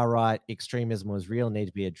of far-right extremism was real and needed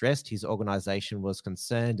to be addressed, his organisation was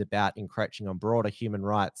concerned about encroaching on broader human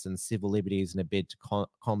rights and civil liberties in a bid to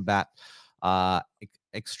combat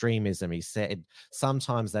extremism. He said,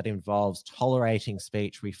 sometimes that involves tolerating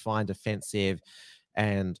speech we find offensive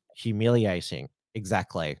and humiliating.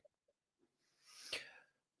 Exactly.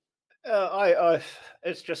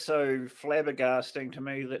 It's just so flabbergasting to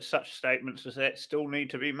me that such statements as that still need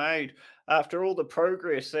to be made after all the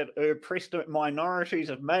progress that oppressed minorities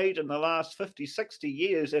have made in the last 50, 60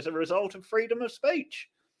 years as a result of freedom of speech.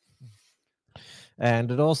 And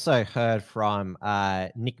it also heard from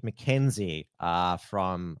Nick McKenzie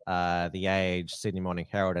from The Age, Sydney Morning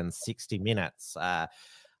Herald, and 60 Minutes,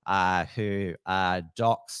 who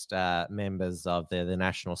doxed members of the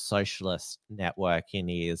National Socialist Network in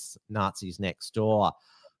his Nazis Next Door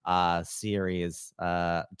series,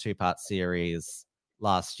 two-part series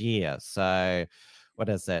last year. So what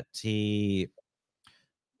is it? He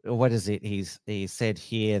said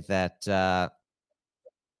here that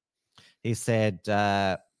he said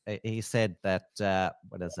that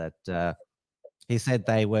what is it? He said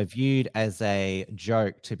they were viewed as a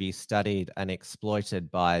joke to be studied and exploited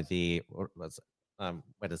by the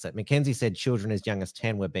Mackenzie said children as young as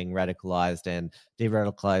 10 were being radicalized and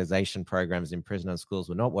de-radicalization programs in prison and schools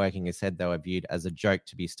were not working. He said they were viewed as a joke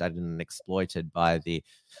to be studied and exploited by the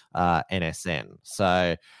NSN.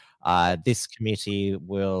 So this committee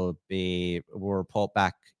will report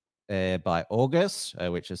back by August,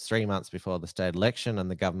 which is 3 months before the state election,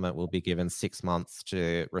 and the government will be given 6 months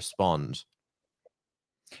to respond.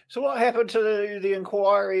 So what happened to the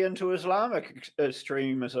inquiry into Islamic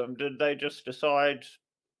extremism? Did they just decide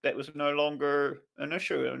that was no longer an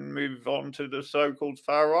issue and move on to the so-called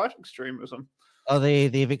far-right extremism? Oh,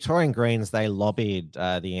 the Victorian Greens, they lobbied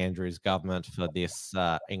the Andrews government for this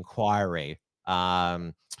inquiry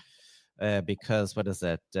because, what is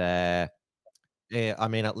it? I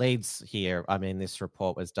mean, it leads here. I mean, this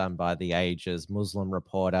report was done by The Age's Muslim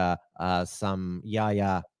reporter, some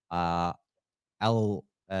Yahya Al-Bi.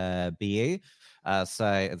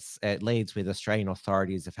 So it leads with Australian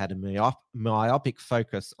authorities have had a myopic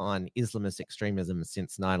focus on Islamist extremism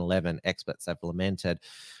since 9/11. Experts have lamented,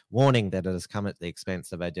 warning that it has come at the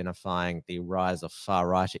expense of identifying the rise of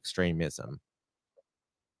far-right extremism.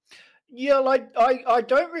 Yeah, like I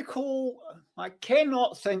don't recall. I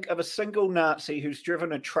cannot think of a single Nazi who's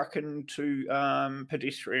driven a truck into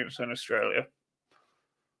pedestrians in Australia.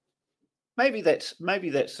 Maybe that's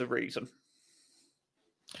the reason.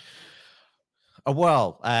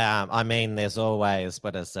 Well, I mean, there's always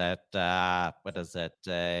the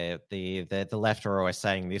left are always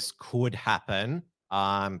saying this could happen.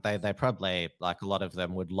 They probably, like a lot of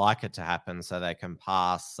them, would like it to happen so they can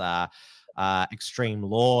pass extreme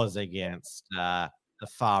laws against the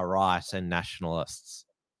far right and nationalists.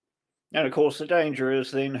 And of course, the danger is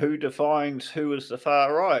then who defines who is the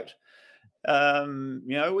far right.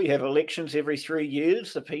 We have elections every 3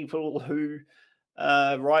 years. The people who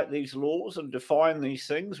write these laws and define these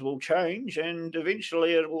things will change, and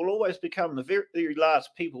eventually it will always become the very, very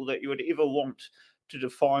last people that you would ever want to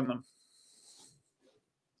define them.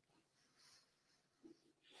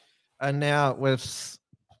 And now we've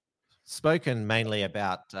spoken mainly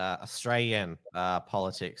about Australian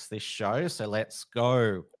politics this show, so let's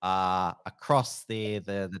go across the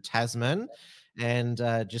Tasman. And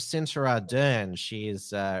Jacinda Ardern,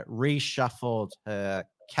 she's reshuffled her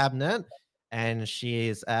cabinet, and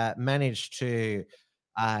she's managed to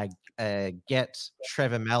get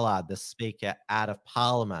Trevor Mallard, the Speaker, out of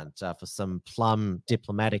Parliament for some plum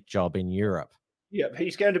diplomatic job in Europe. Yep,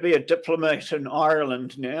 he's going to be a diplomat in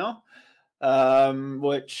Ireland now,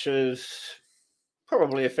 which is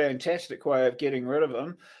probably a fantastic way of getting rid of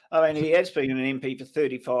him. I mean, he has been an MP for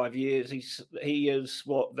 35 years. He is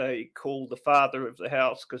what they call the father of the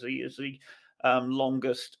house because he is the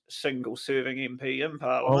longest single-serving MP in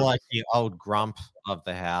Parliament. Or like the old grump of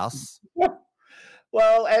the house.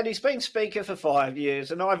 Well, and he's been Speaker for 5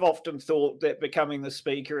 years, and I've often thought that becoming the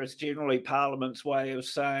Speaker is generally Parliament's way of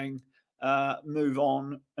saying, move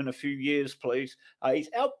on in a few years, please.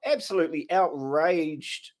 He's absolutely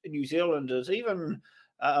outraged New Zealanders, even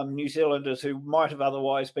New Zealanders who might have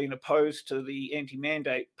otherwise been opposed to the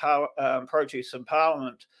anti-mandate protests in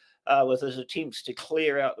Parliament, with his attempts to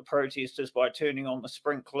clear out the protesters by turning on the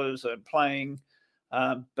sprinklers and playing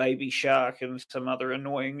Baby Shark and some other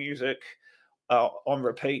annoying music on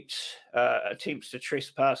repeat, attempts to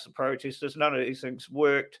trespass the protesters. None of these things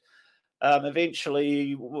worked.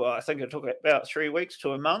 Eventually, I think it took about 3 weeks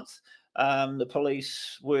to a month, the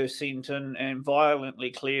police were sent in and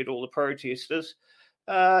violently cleared all the protesters.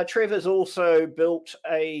 Trevor's also built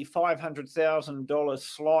a $500,000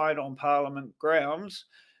 slide on Parliament grounds.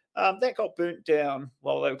 That got burnt down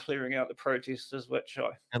while they were clearing out the protesters, which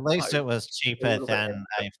at least it was cheaper than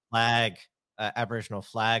a flag, Aboriginal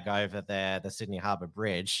flag over there, the Sydney Harbour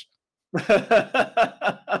Bridge.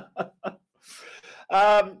 The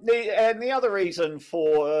other reason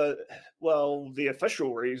for, the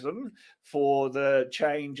official reason for the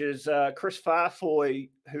change is Chris Farfoy,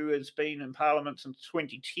 who has been in Parliament since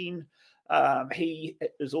 2010. He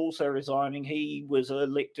is also resigning. He was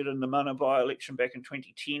elected in the Mana by-election back in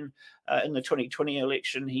 2010. In the 2020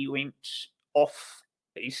 election, he went off.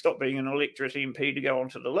 He stopped being an electorate MP to go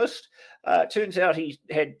onto the list. Turns out he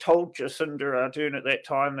had told Jacinda Ardern at that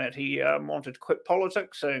time that he wanted to quit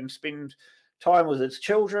politics and spend time with his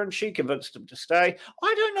children. She convinced him to stay.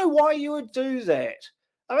 I don't know why you would do that.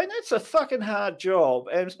 I mean, that's a fucking hard job.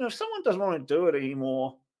 And if someone doesn't want to do it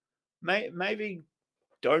anymore, maybe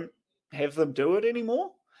don't have them do it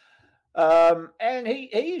anymore. And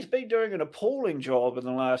he's been doing an appalling job in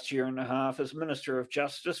the last year and a half as Minister of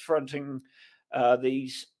Justice, fronting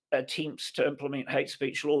these attempts to implement hate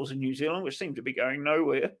speech laws in New Zealand, which seem to be going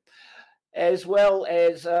nowhere, as well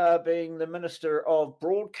as being the Minister of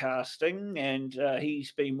Broadcasting. And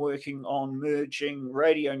he's been working on merging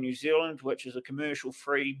Radio New Zealand, which is a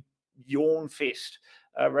commercial-free yawn fest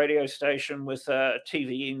radio station, with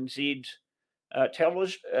TVNZ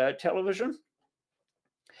television.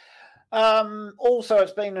 Also,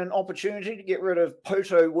 it's been an opportunity to get rid of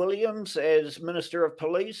Poto Williams as Minister of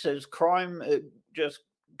Police, as crime just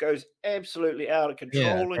goes absolutely out of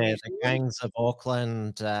control. Yeah, the gangs of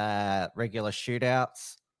Auckland, regular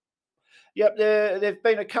shootouts. Yep, there've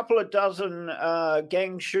been a couple of dozen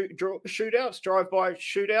gang shootouts, drive-by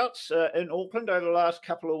shootouts in Auckland over the last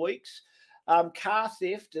couple of weeks. Car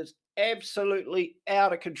theft is absolutely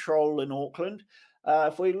out of control in Auckland.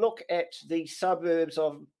 If we look at the suburbs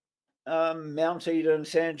of Mount Eden,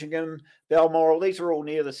 Sandringham, Balmoral, these are all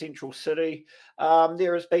near the central city.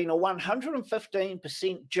 There has been a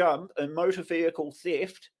 115% jump in motor vehicle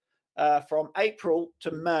theft from April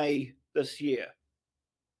to May this year.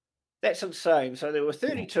 That's insane. So there were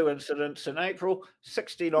 32 incidents in April,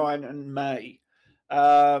 69 in May.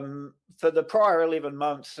 For the prior 11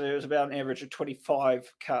 months, there was about an average of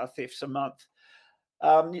 25 car thefts a month.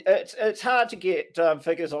 It's hard to get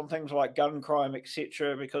figures on things like gun crime,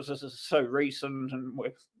 etc., because this is so recent and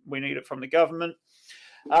we need it from the government.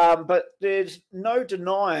 But there's no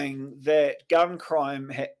denying that gun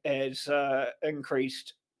crime has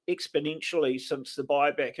increased exponentially since the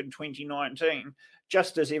buyback in 2019,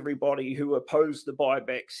 just as everybody who opposed the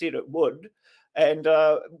buyback said it would. And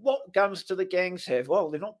what guns do the gangs have? Well,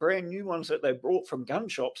 they're not brand new ones that they brought from gun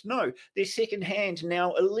shops. No, they're secondhand,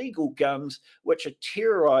 now illegal guns, which are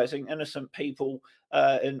terrorising innocent people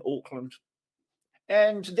in Auckland.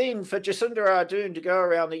 And then for Jacinda Ardern to go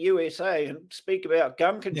around the USA and speak about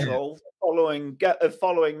gun control following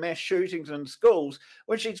mass shootings in schools,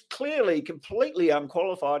 when she's clearly completely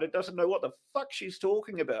unqualified and doesn't know what the fuck she's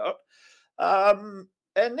talking about. That's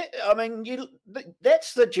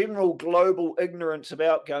the general global ignorance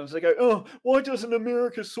about guns. They go, oh, why doesn't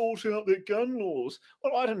America sort out their gun laws?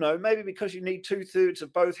 Well, I don't know, maybe because you need 2/3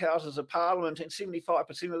 of both houses of parliament and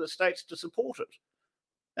 75% of the states to support it.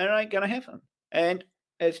 And it ain't going to happen. And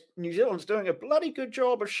as New Zealand's doing a bloody good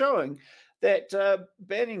job of showing that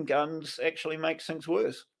banning guns actually makes things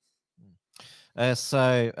worse.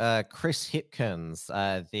 So Chris Hipkins,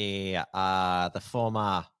 the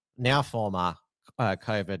former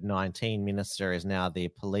COVID-19 minister, is now the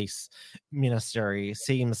police minister. He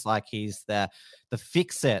seems like he's the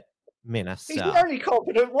fix-it minister. He's the only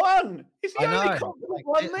competent one. He's the only competent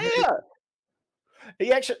one there.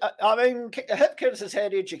 He actually, Hipkins has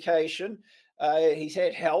had education. He's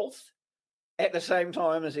had health at the same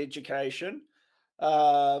time as education.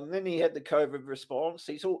 Then he had the COVID response.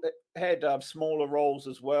 He's had smaller roles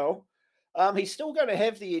as well. He's still going to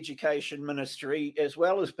have the education ministry as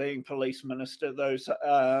well as being police minister.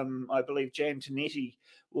 I believe Jan Tinetti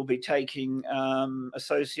will be taking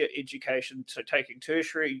associate education, so taking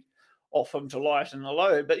tertiary off him to lighten the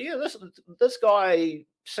load. But yeah, this guy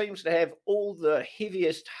seems to have all the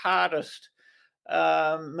heaviest, hardest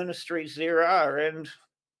ministries there are. And,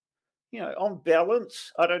 on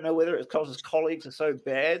balance, I don't know whether it's because his colleagues are so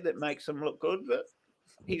bad that makes him look good, but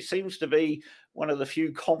he seems to be one of the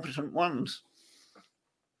few competent ones.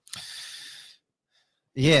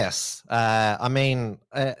 Yes.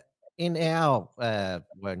 In our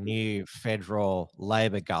new federal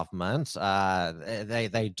Labor government,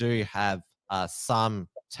 they do have some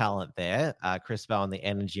talent there. Chris Bowen, the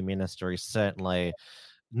energy minister, is certainly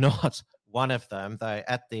not one of them, though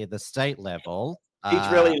at the state level. He's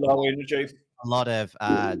really low energy. A lot of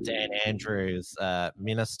Dan Andrews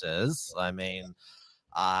ministers,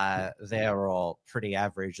 they're all pretty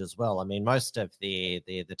average as well. Most of the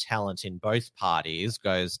talent in both parties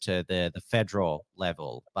goes to the federal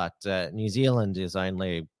level, but New Zealand is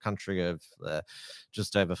only a country of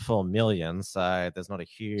just over 4 million, so there's not a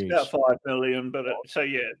huge... It's about 5 million, but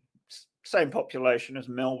same population as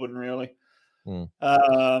Melbourne, really.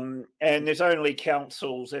 And there's only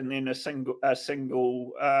councils and then a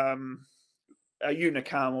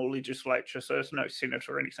unicameral legislature, so there's no Senate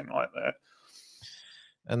or anything like that.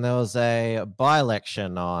 And there was a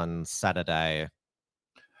by-election on Saturday.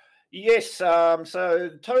 Yes, so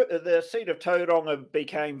the seat of Tauranga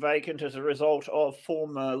became vacant as a result of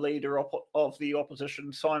former leader of the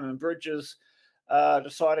opposition, Simon Bridges,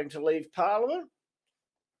 deciding to leave Parliament.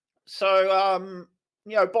 So,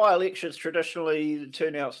 by-elections, traditionally, the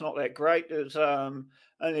turnout's not that great. There's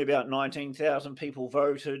only about 19,000 people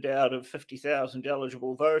voted out of 50,000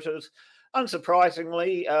 eligible voters.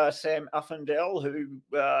 Unsurprisingly, Sam Uffindell, who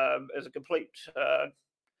is a complete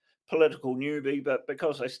political newbie, but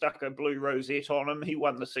because they stuck a blue rosette on him, he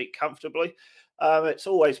won the seat comfortably. It's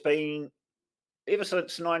always been, ever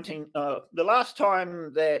since the last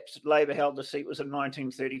time that Labor held the seat was in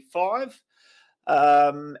 1935,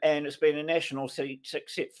 and it's been a national seat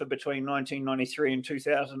except for between 1993 and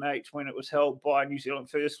 2008 when it was held by New Zealand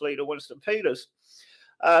First Leader Winston Peters.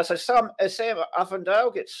 So Sam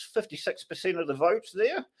Uffindell gets 56% of the votes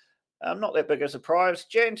there. Not that big a surprise.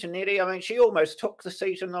 Jan Tinetti, she almost took the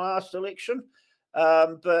seat in the last election,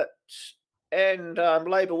 but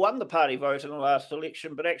Labor won the party vote in the last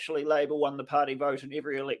election, but actually Labor won the party vote in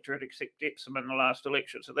every electorate except Epsom in the last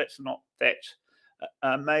election, so that's not that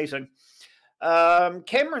amazing.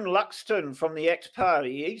 Cameron Luxton from the ACT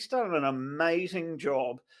Party, he's done an amazing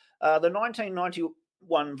job. The 1990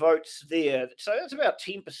 won votes there. So that's about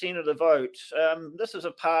 10% of the vote. This is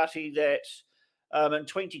a party that in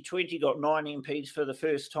 2020 got 9 MPs for the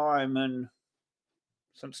first time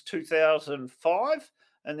since 2005,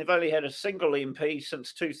 and they've only had a single MP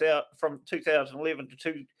since from 2011 to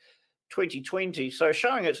 2020. So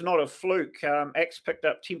showing it's not a fluke. Axe picked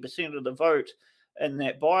up 10% of the vote in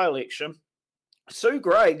that by-election. Sue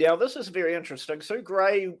Gray, now this is very interesting. Sue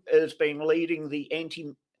Gray has been leading the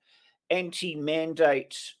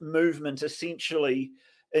anti-mandate movement essentially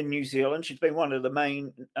in New Zealand. She's been one of the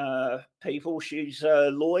main people. She's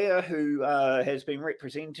a lawyer who has been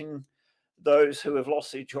representing those who have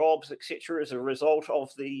lost their jobs, etc., as a result of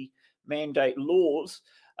the mandate laws.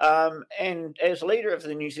 And as leader of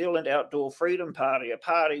the New Zealand Outdoor Freedom Party, a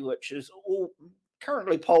party which is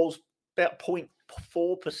currently polls about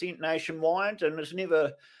 0.4% nationwide and has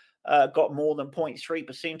never got more than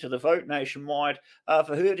 0.3% of the vote nationwide,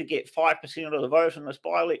 for her to get 5% of the vote in this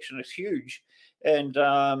by-election is huge. And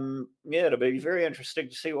it'll be very interesting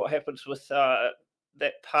to see what happens with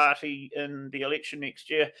that party in the election next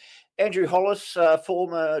year. Andrew Hollis,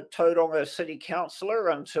 former Tauranga City Councillor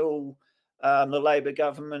until the Labour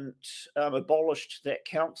government abolished that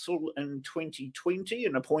council in 2020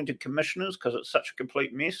 and appointed commissioners because it's such a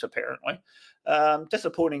complete mess, apparently.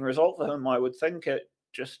 Disappointing result for him, I would think, at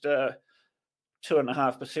just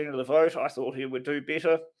 2.5% of the vote. I thought he would do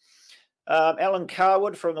better. Alan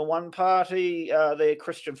Carwood from the One Party, they're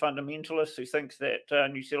Christian fundamentalists who think that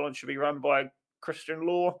New Zealand should be run by Christian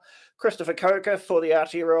law. Christopher Coker for the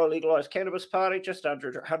Aotearoa Legalised Cannabis Party, just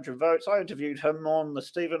under 100 votes. I interviewed him on the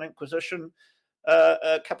Stephen Inquisition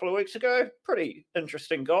a couple of weeks ago. Pretty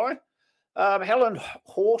interesting guy. Helen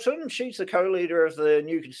Horton, she's the co-leader of the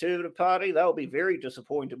New Conservative Party. They'll be very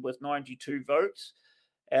disappointed with 92 votes.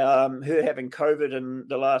 Her having COVID in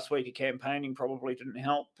the last week of campaigning probably didn't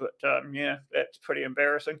help, but that's pretty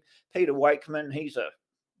embarrassing. Peter Wakeman, he's a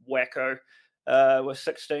wacko. With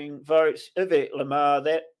 16 votes. Yvette Lamar,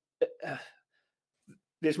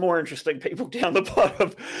 there's more interesting people down the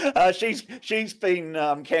bottom. She's been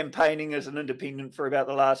campaigning as an independent for about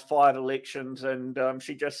the last 5 elections, and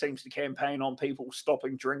she just seems to campaign on people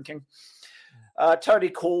stopping drinking. Tony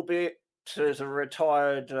Corbett is a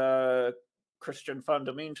retired Christian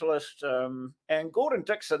fundamentalist, and Gordon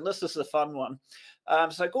Dixon. This is the fun one.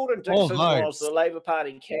 So Gordon Dixon was the Labour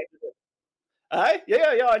Party candidate.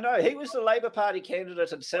 Yeah, I know. He was the Labour Party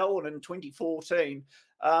candidate in Selwyn in 2014.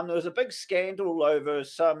 There was a big scandal over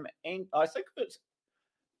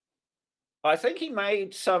I think he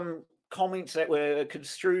made some comments that were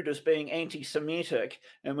construed as being anti-Semitic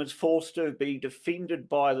and was forced to be defended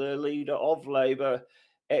by the leader of Labour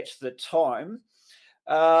at the time.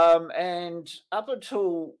 And up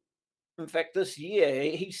until, in fact, this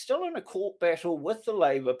year, he's still in a court battle with the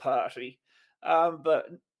Labour Party, but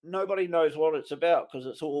nobody knows what it's about because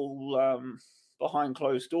it's all behind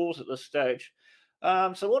closed doors at this stage.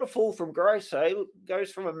 So what a fall from grace, eh?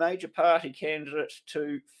 Goes from a major party candidate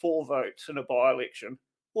to 4 votes in a by-election.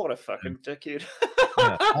 What a fucking dickhead.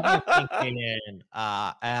 I don't think in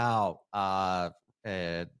our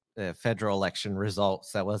federal election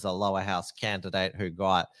results, there was a lower house candidate who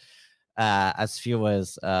got as few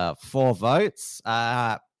as 4 votes.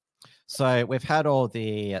 So we've had all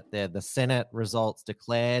the Senate results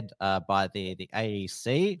declared by the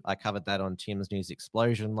AEC. I covered that on Tim's News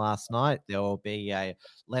Explosion last night. There will be a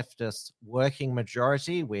leftist working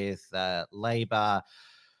majority with Labor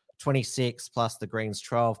 26 plus the Greens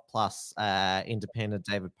 12 plus independent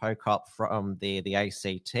David Pocock from the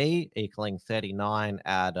ACT, equaling 39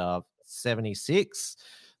 out of 76.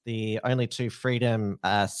 The only 2 Freedom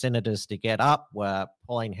senators to get up were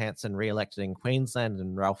Pauline Hanson, re-elected in Queensland,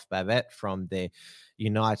 and Ralph Babet from the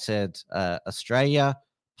United Australia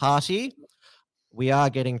Party. We are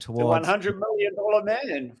getting towards the $100 million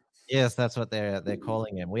man. Yes, that's what they're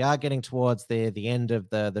calling him. We are getting towards the end of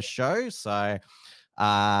the show, so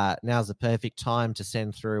now's the perfect time to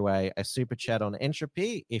send through a super chat on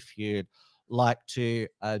Entropy if you'd like to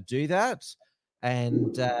do that.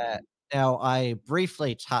 And now, I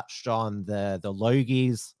briefly touched on the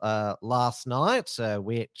Logies last night,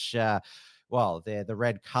 which, the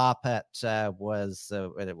red carpet was,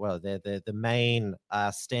 the main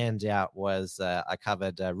standout was I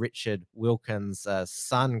covered Richard Wilkins'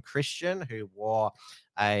 son, Christian, who wore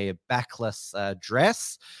a backless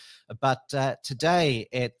dress. But today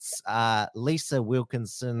it's Lisa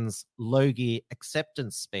Wilkinson's Logie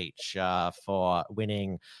acceptance speech for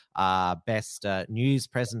winning Best News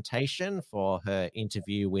Presentation for her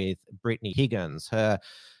interview with Brittany Higgins. Her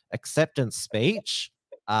acceptance speech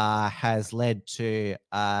has led to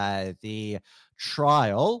the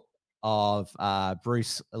trial of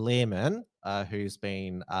Bruce Lehrman, who's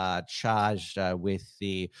been charged with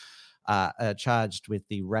the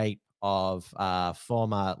rape of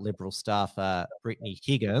former Liberal staffer Brittany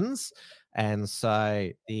Higgins. And so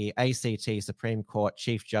the ACT Supreme Court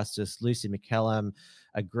Chief Justice Lucy McCallum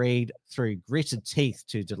agreed through gritted teeth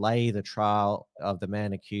to delay the trial of the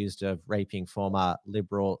man accused of raping former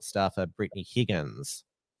Liberal staffer Brittany Higgins.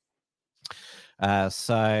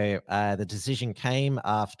 So the decision came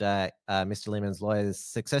after Mr. Lehrman's lawyers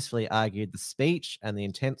successfully argued the speech and the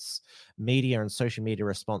intense media and social media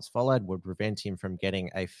response followed would prevent him from getting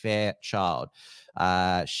a fair trial.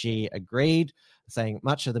 She agreed, saying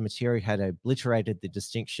much of the material had obliterated the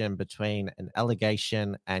distinction between an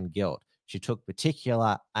allegation and guilt. She took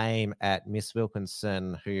particular aim at Miss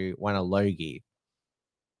Wilkinson, who won a Logie.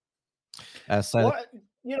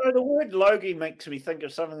 The word Logie makes me think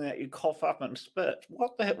of something that you cough up and spit.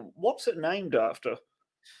 What's it named after?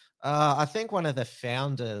 I think one of the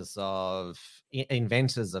founders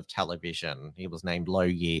inventors of television. He was named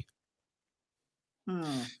Logie.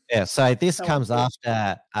 Yeah, so this comes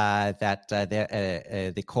after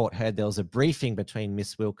the court heard there was a briefing between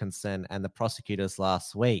Miss Wilkinson and the prosecutors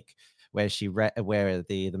last week, where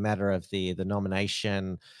the matter of the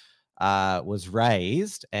nomination was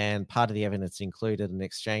raised, and part of the evidence included an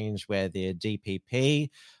exchange where the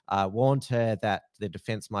DPP warned her that the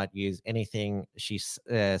defense might use anything she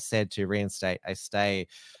said to reinstate a stay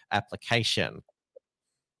application.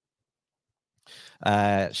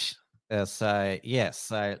 So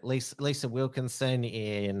Lisa Wilkinson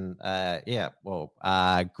in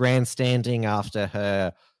grandstanding after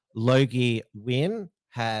her Logie win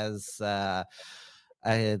has the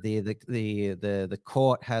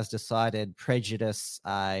court has decided prejudice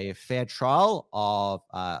a fair trial of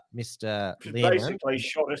Mr. Lehrman. Basically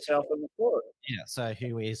shot herself in the foot. Yeah, so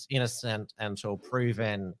who is innocent until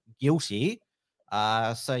proven guilty.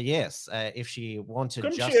 So yes, if she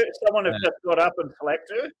wanted, someone have just got up and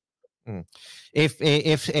slapped her.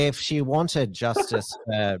 If she wanted justice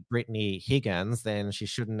for Brittany Higgins, then she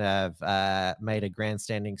shouldn't have made a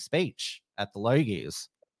grandstanding speech at the Logies.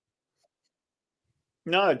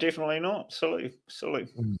 No, definitely not. Silly.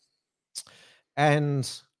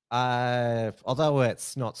 And although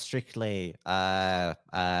it's not strictly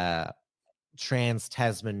trans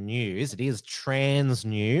Tasman news, it is trans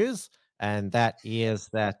news. And that is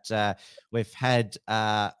that we've had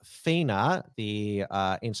FINA, the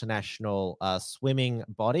International Swimming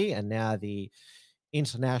Body, and now the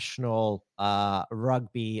International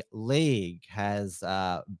Rugby League has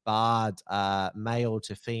barred male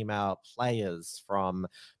to female players from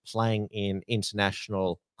playing in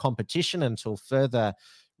international competition until further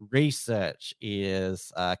research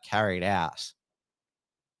is carried out.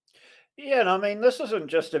 Yeah, and I mean, this isn't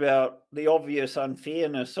just about the obvious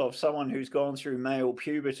unfairness of someone who's gone through male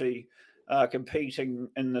puberty competing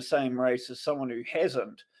in the same race as someone who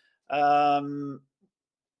hasn't. I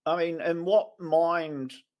mean, in what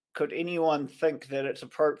mind could anyone think that it's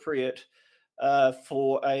appropriate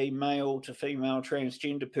for a male to female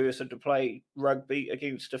transgender person to play rugby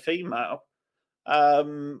against a female?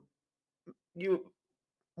 What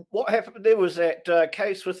happened? There was that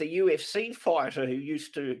case with a UFC fighter who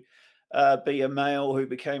used to be a male who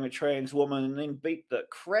became a trans woman and then beat the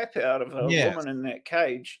crap out of a woman in that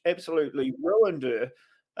cage. Absolutely ruined her.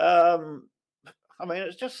 I mean,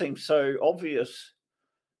 it just seems so obvious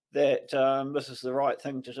that this is the right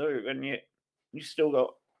thing to do, and yet you still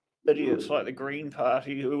got idiots like the Green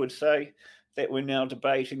Party who would say that we're now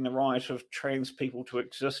debating the right of trans people to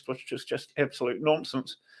exist, which is just absolute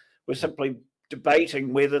nonsense. We're simply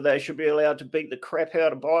debating whether they should be allowed to beat the crap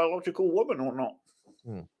out of biological women or not.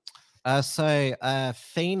 So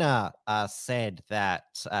FINA said that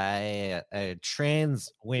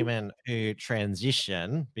trans women who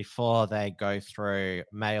transition before they go through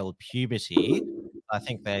male puberty, I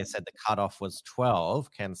think they said the cutoff was 12,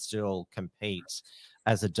 can still compete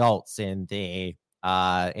as adults in the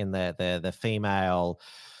female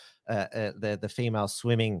the female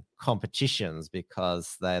swimming competitions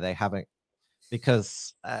because they haven't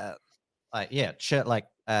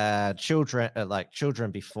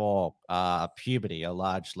children before puberty are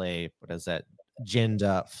largely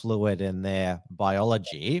gender fluid in their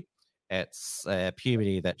biology. It's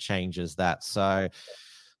puberty that changes that. So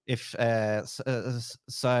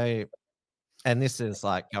and this is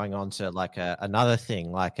like going on to like another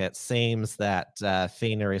thing. Like it seems that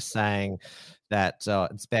FINA is saying that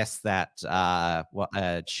it's best that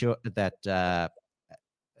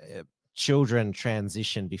children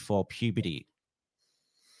transition before puberty.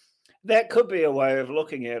 That could be a way of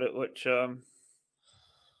looking at it, which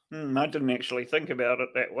I didn't actually think about it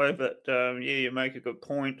that way, but yeah, you make a good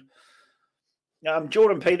point.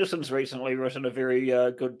 Jordan Peterson's recently written a very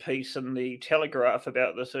good piece in the Telegraph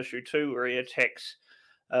about this issue too, where he attacks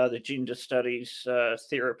the gender studies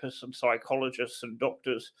therapists and psychologists and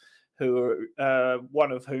doctors, who are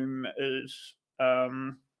one of whom is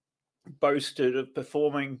boasted of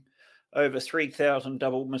performing over 3,000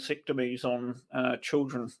 double mastectomies on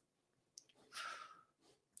children.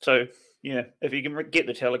 So, yeah, if you can get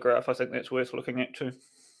the Telegraph, I think that's worth looking at too.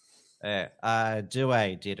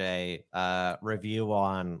 Dewey did a review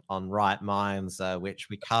on Right Minds, which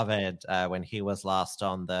we covered when he was last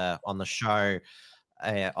on the show,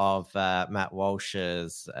 of Matt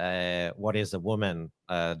Walsh's "What Is a Woman"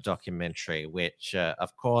 documentary, which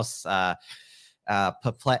of course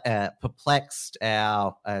perplexed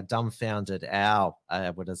our dumbfounded our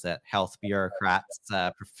health bureaucrats.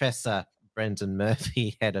 Professor Brendan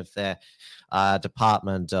Murphy, head of the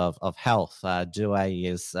Department of Health. Dewey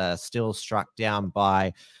is still struck down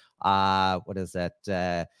by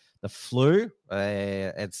the flu.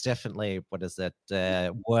 It's definitely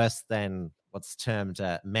worse than what's termed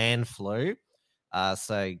man flu.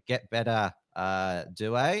 So get better,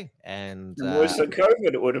 Dewey, and worse than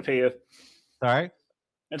COVID, it would appear. Sorry,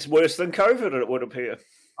 it's worse than COVID, it would appear.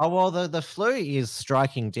 Oh, well, the flu is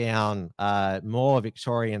striking down more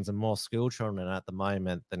Victorians and more school children at the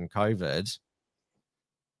moment than COVID.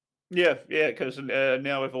 Yeah, because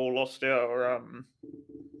now we've all lost our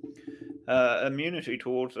immunity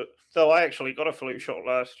towards it. Though I actually got a flu shot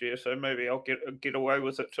last year, so maybe I'll get away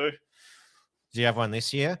with it too. Do you have one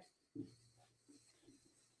this year?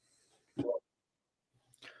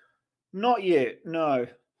 Not yet, no.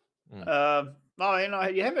 I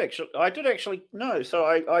did actually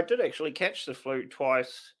catch the flu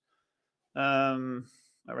twice.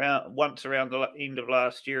 Once around the end of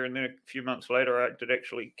last year, and then a few months later, I did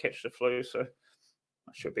actually catch the flu, so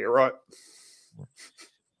I should be all right.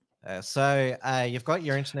 So you've got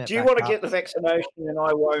your internet. Do you want to get the vaccination, and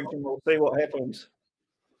I won't, and we'll see what happens?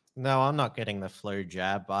 No, I'm not getting the flu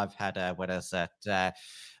jab. I've had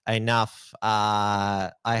enough.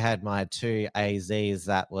 I had my 2 AZs.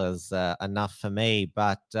 That was enough for me.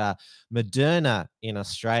 But Moderna in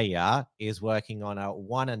Australia is working on a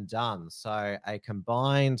one and done. So a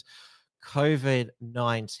combined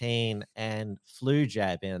COVID-19 and flu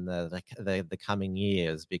jab in the coming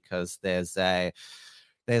years, because there's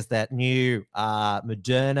that new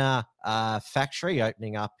Moderna factory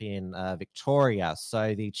opening up in Victoria.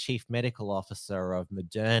 So the chief medical officer of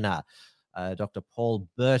Moderna, Dr. Paul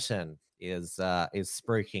Burton, is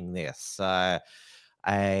spruiking this. So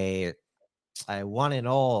a one in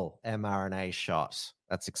all mRNA shot.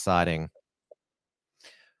 That's exciting.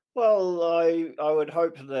 Well, I would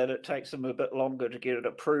hope that it takes them a bit longer to get it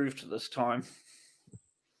approved this time.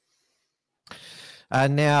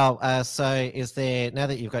 Now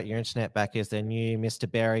that you've got your internet back, is there new Mr.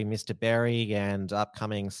 Berry, and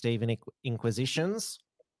upcoming Stephen Inquisitions?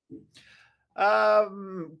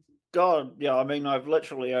 God, yeah. I mean, I've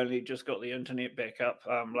literally only just got the internet back up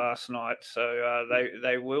last night, so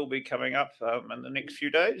they will be coming up in the next few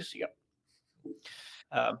days. Yep.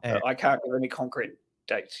 I can't give any concrete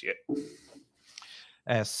dates yet.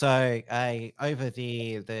 So over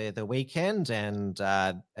the weekend, and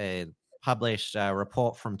published a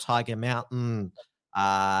report from Tiger Mountain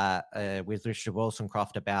with Richard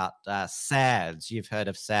Wollstonecroft about SADS. You've heard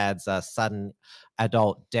of SADS, sudden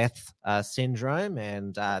adult death syndrome,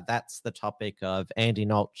 and that's the topic of Andy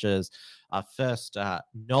Nolcher's first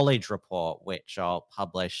knowledge report, which I'll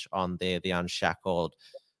publish on the Unshackled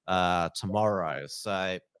tomorrow.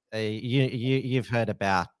 So you've heard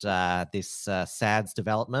about this SADS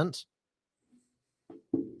development?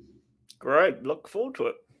 Great, look forward to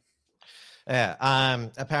it. Yeah.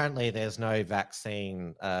 Apparently, there's no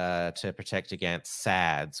vaccine to protect against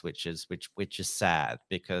SADS, which is sad,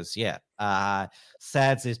 because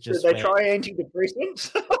SADS is just. Did they try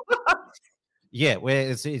antidepressants? Yeah, where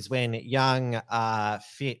it's when young,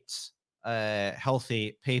 fit,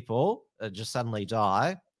 healthy people just suddenly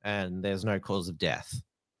die, and there's no cause of death.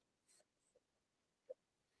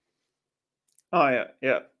 Oh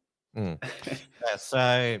yeah.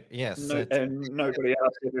 So yes, and nobody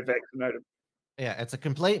else to be vaccinated. Yeah, it's a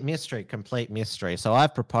complete mystery. So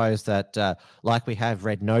I've proposed that, like we have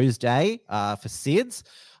Red Nose Day for SIDS,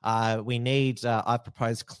 we need. I've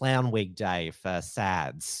proposed Clown Wig Day for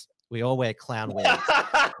SADS. We all wear clown wigs.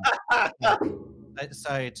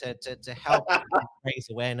 So to help raise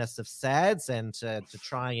awareness of SADS, and to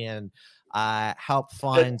try and help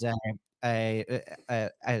find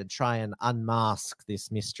try and unmask this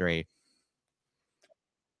mystery.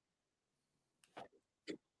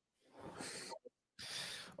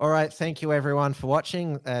 All right. Thank you, everyone, for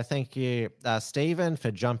watching. Thank you, Stephen, for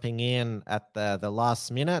jumping in at the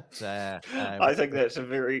last minute. I think that's a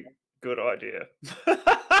very good idea.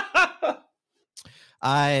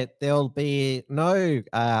 There'll be no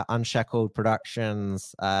Unshackled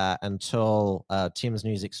Productions until Tim's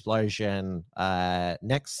News Explosion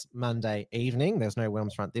next Monday evening. There's no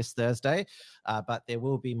Wilmsfront this Thursday, but there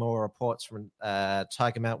will be more reports from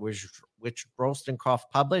Tiger Mount, which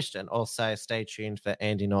Ralston-Croft published, and also stay tuned for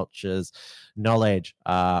Andy Notch's Knowledge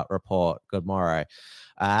report. Good morrow.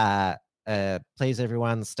 Please,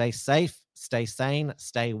 everyone, stay safe, stay sane,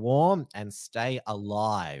 stay warm, and stay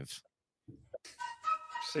alive.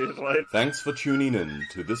 See you later. Thanks for tuning in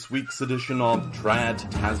to this week's edition of Trad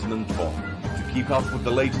Tasman Talk. To keep up with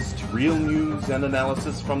the latest real news and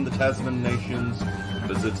analysis from the Tasman nations,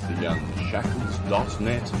 visit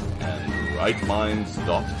theunshackles.net and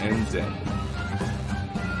rightminds.nz.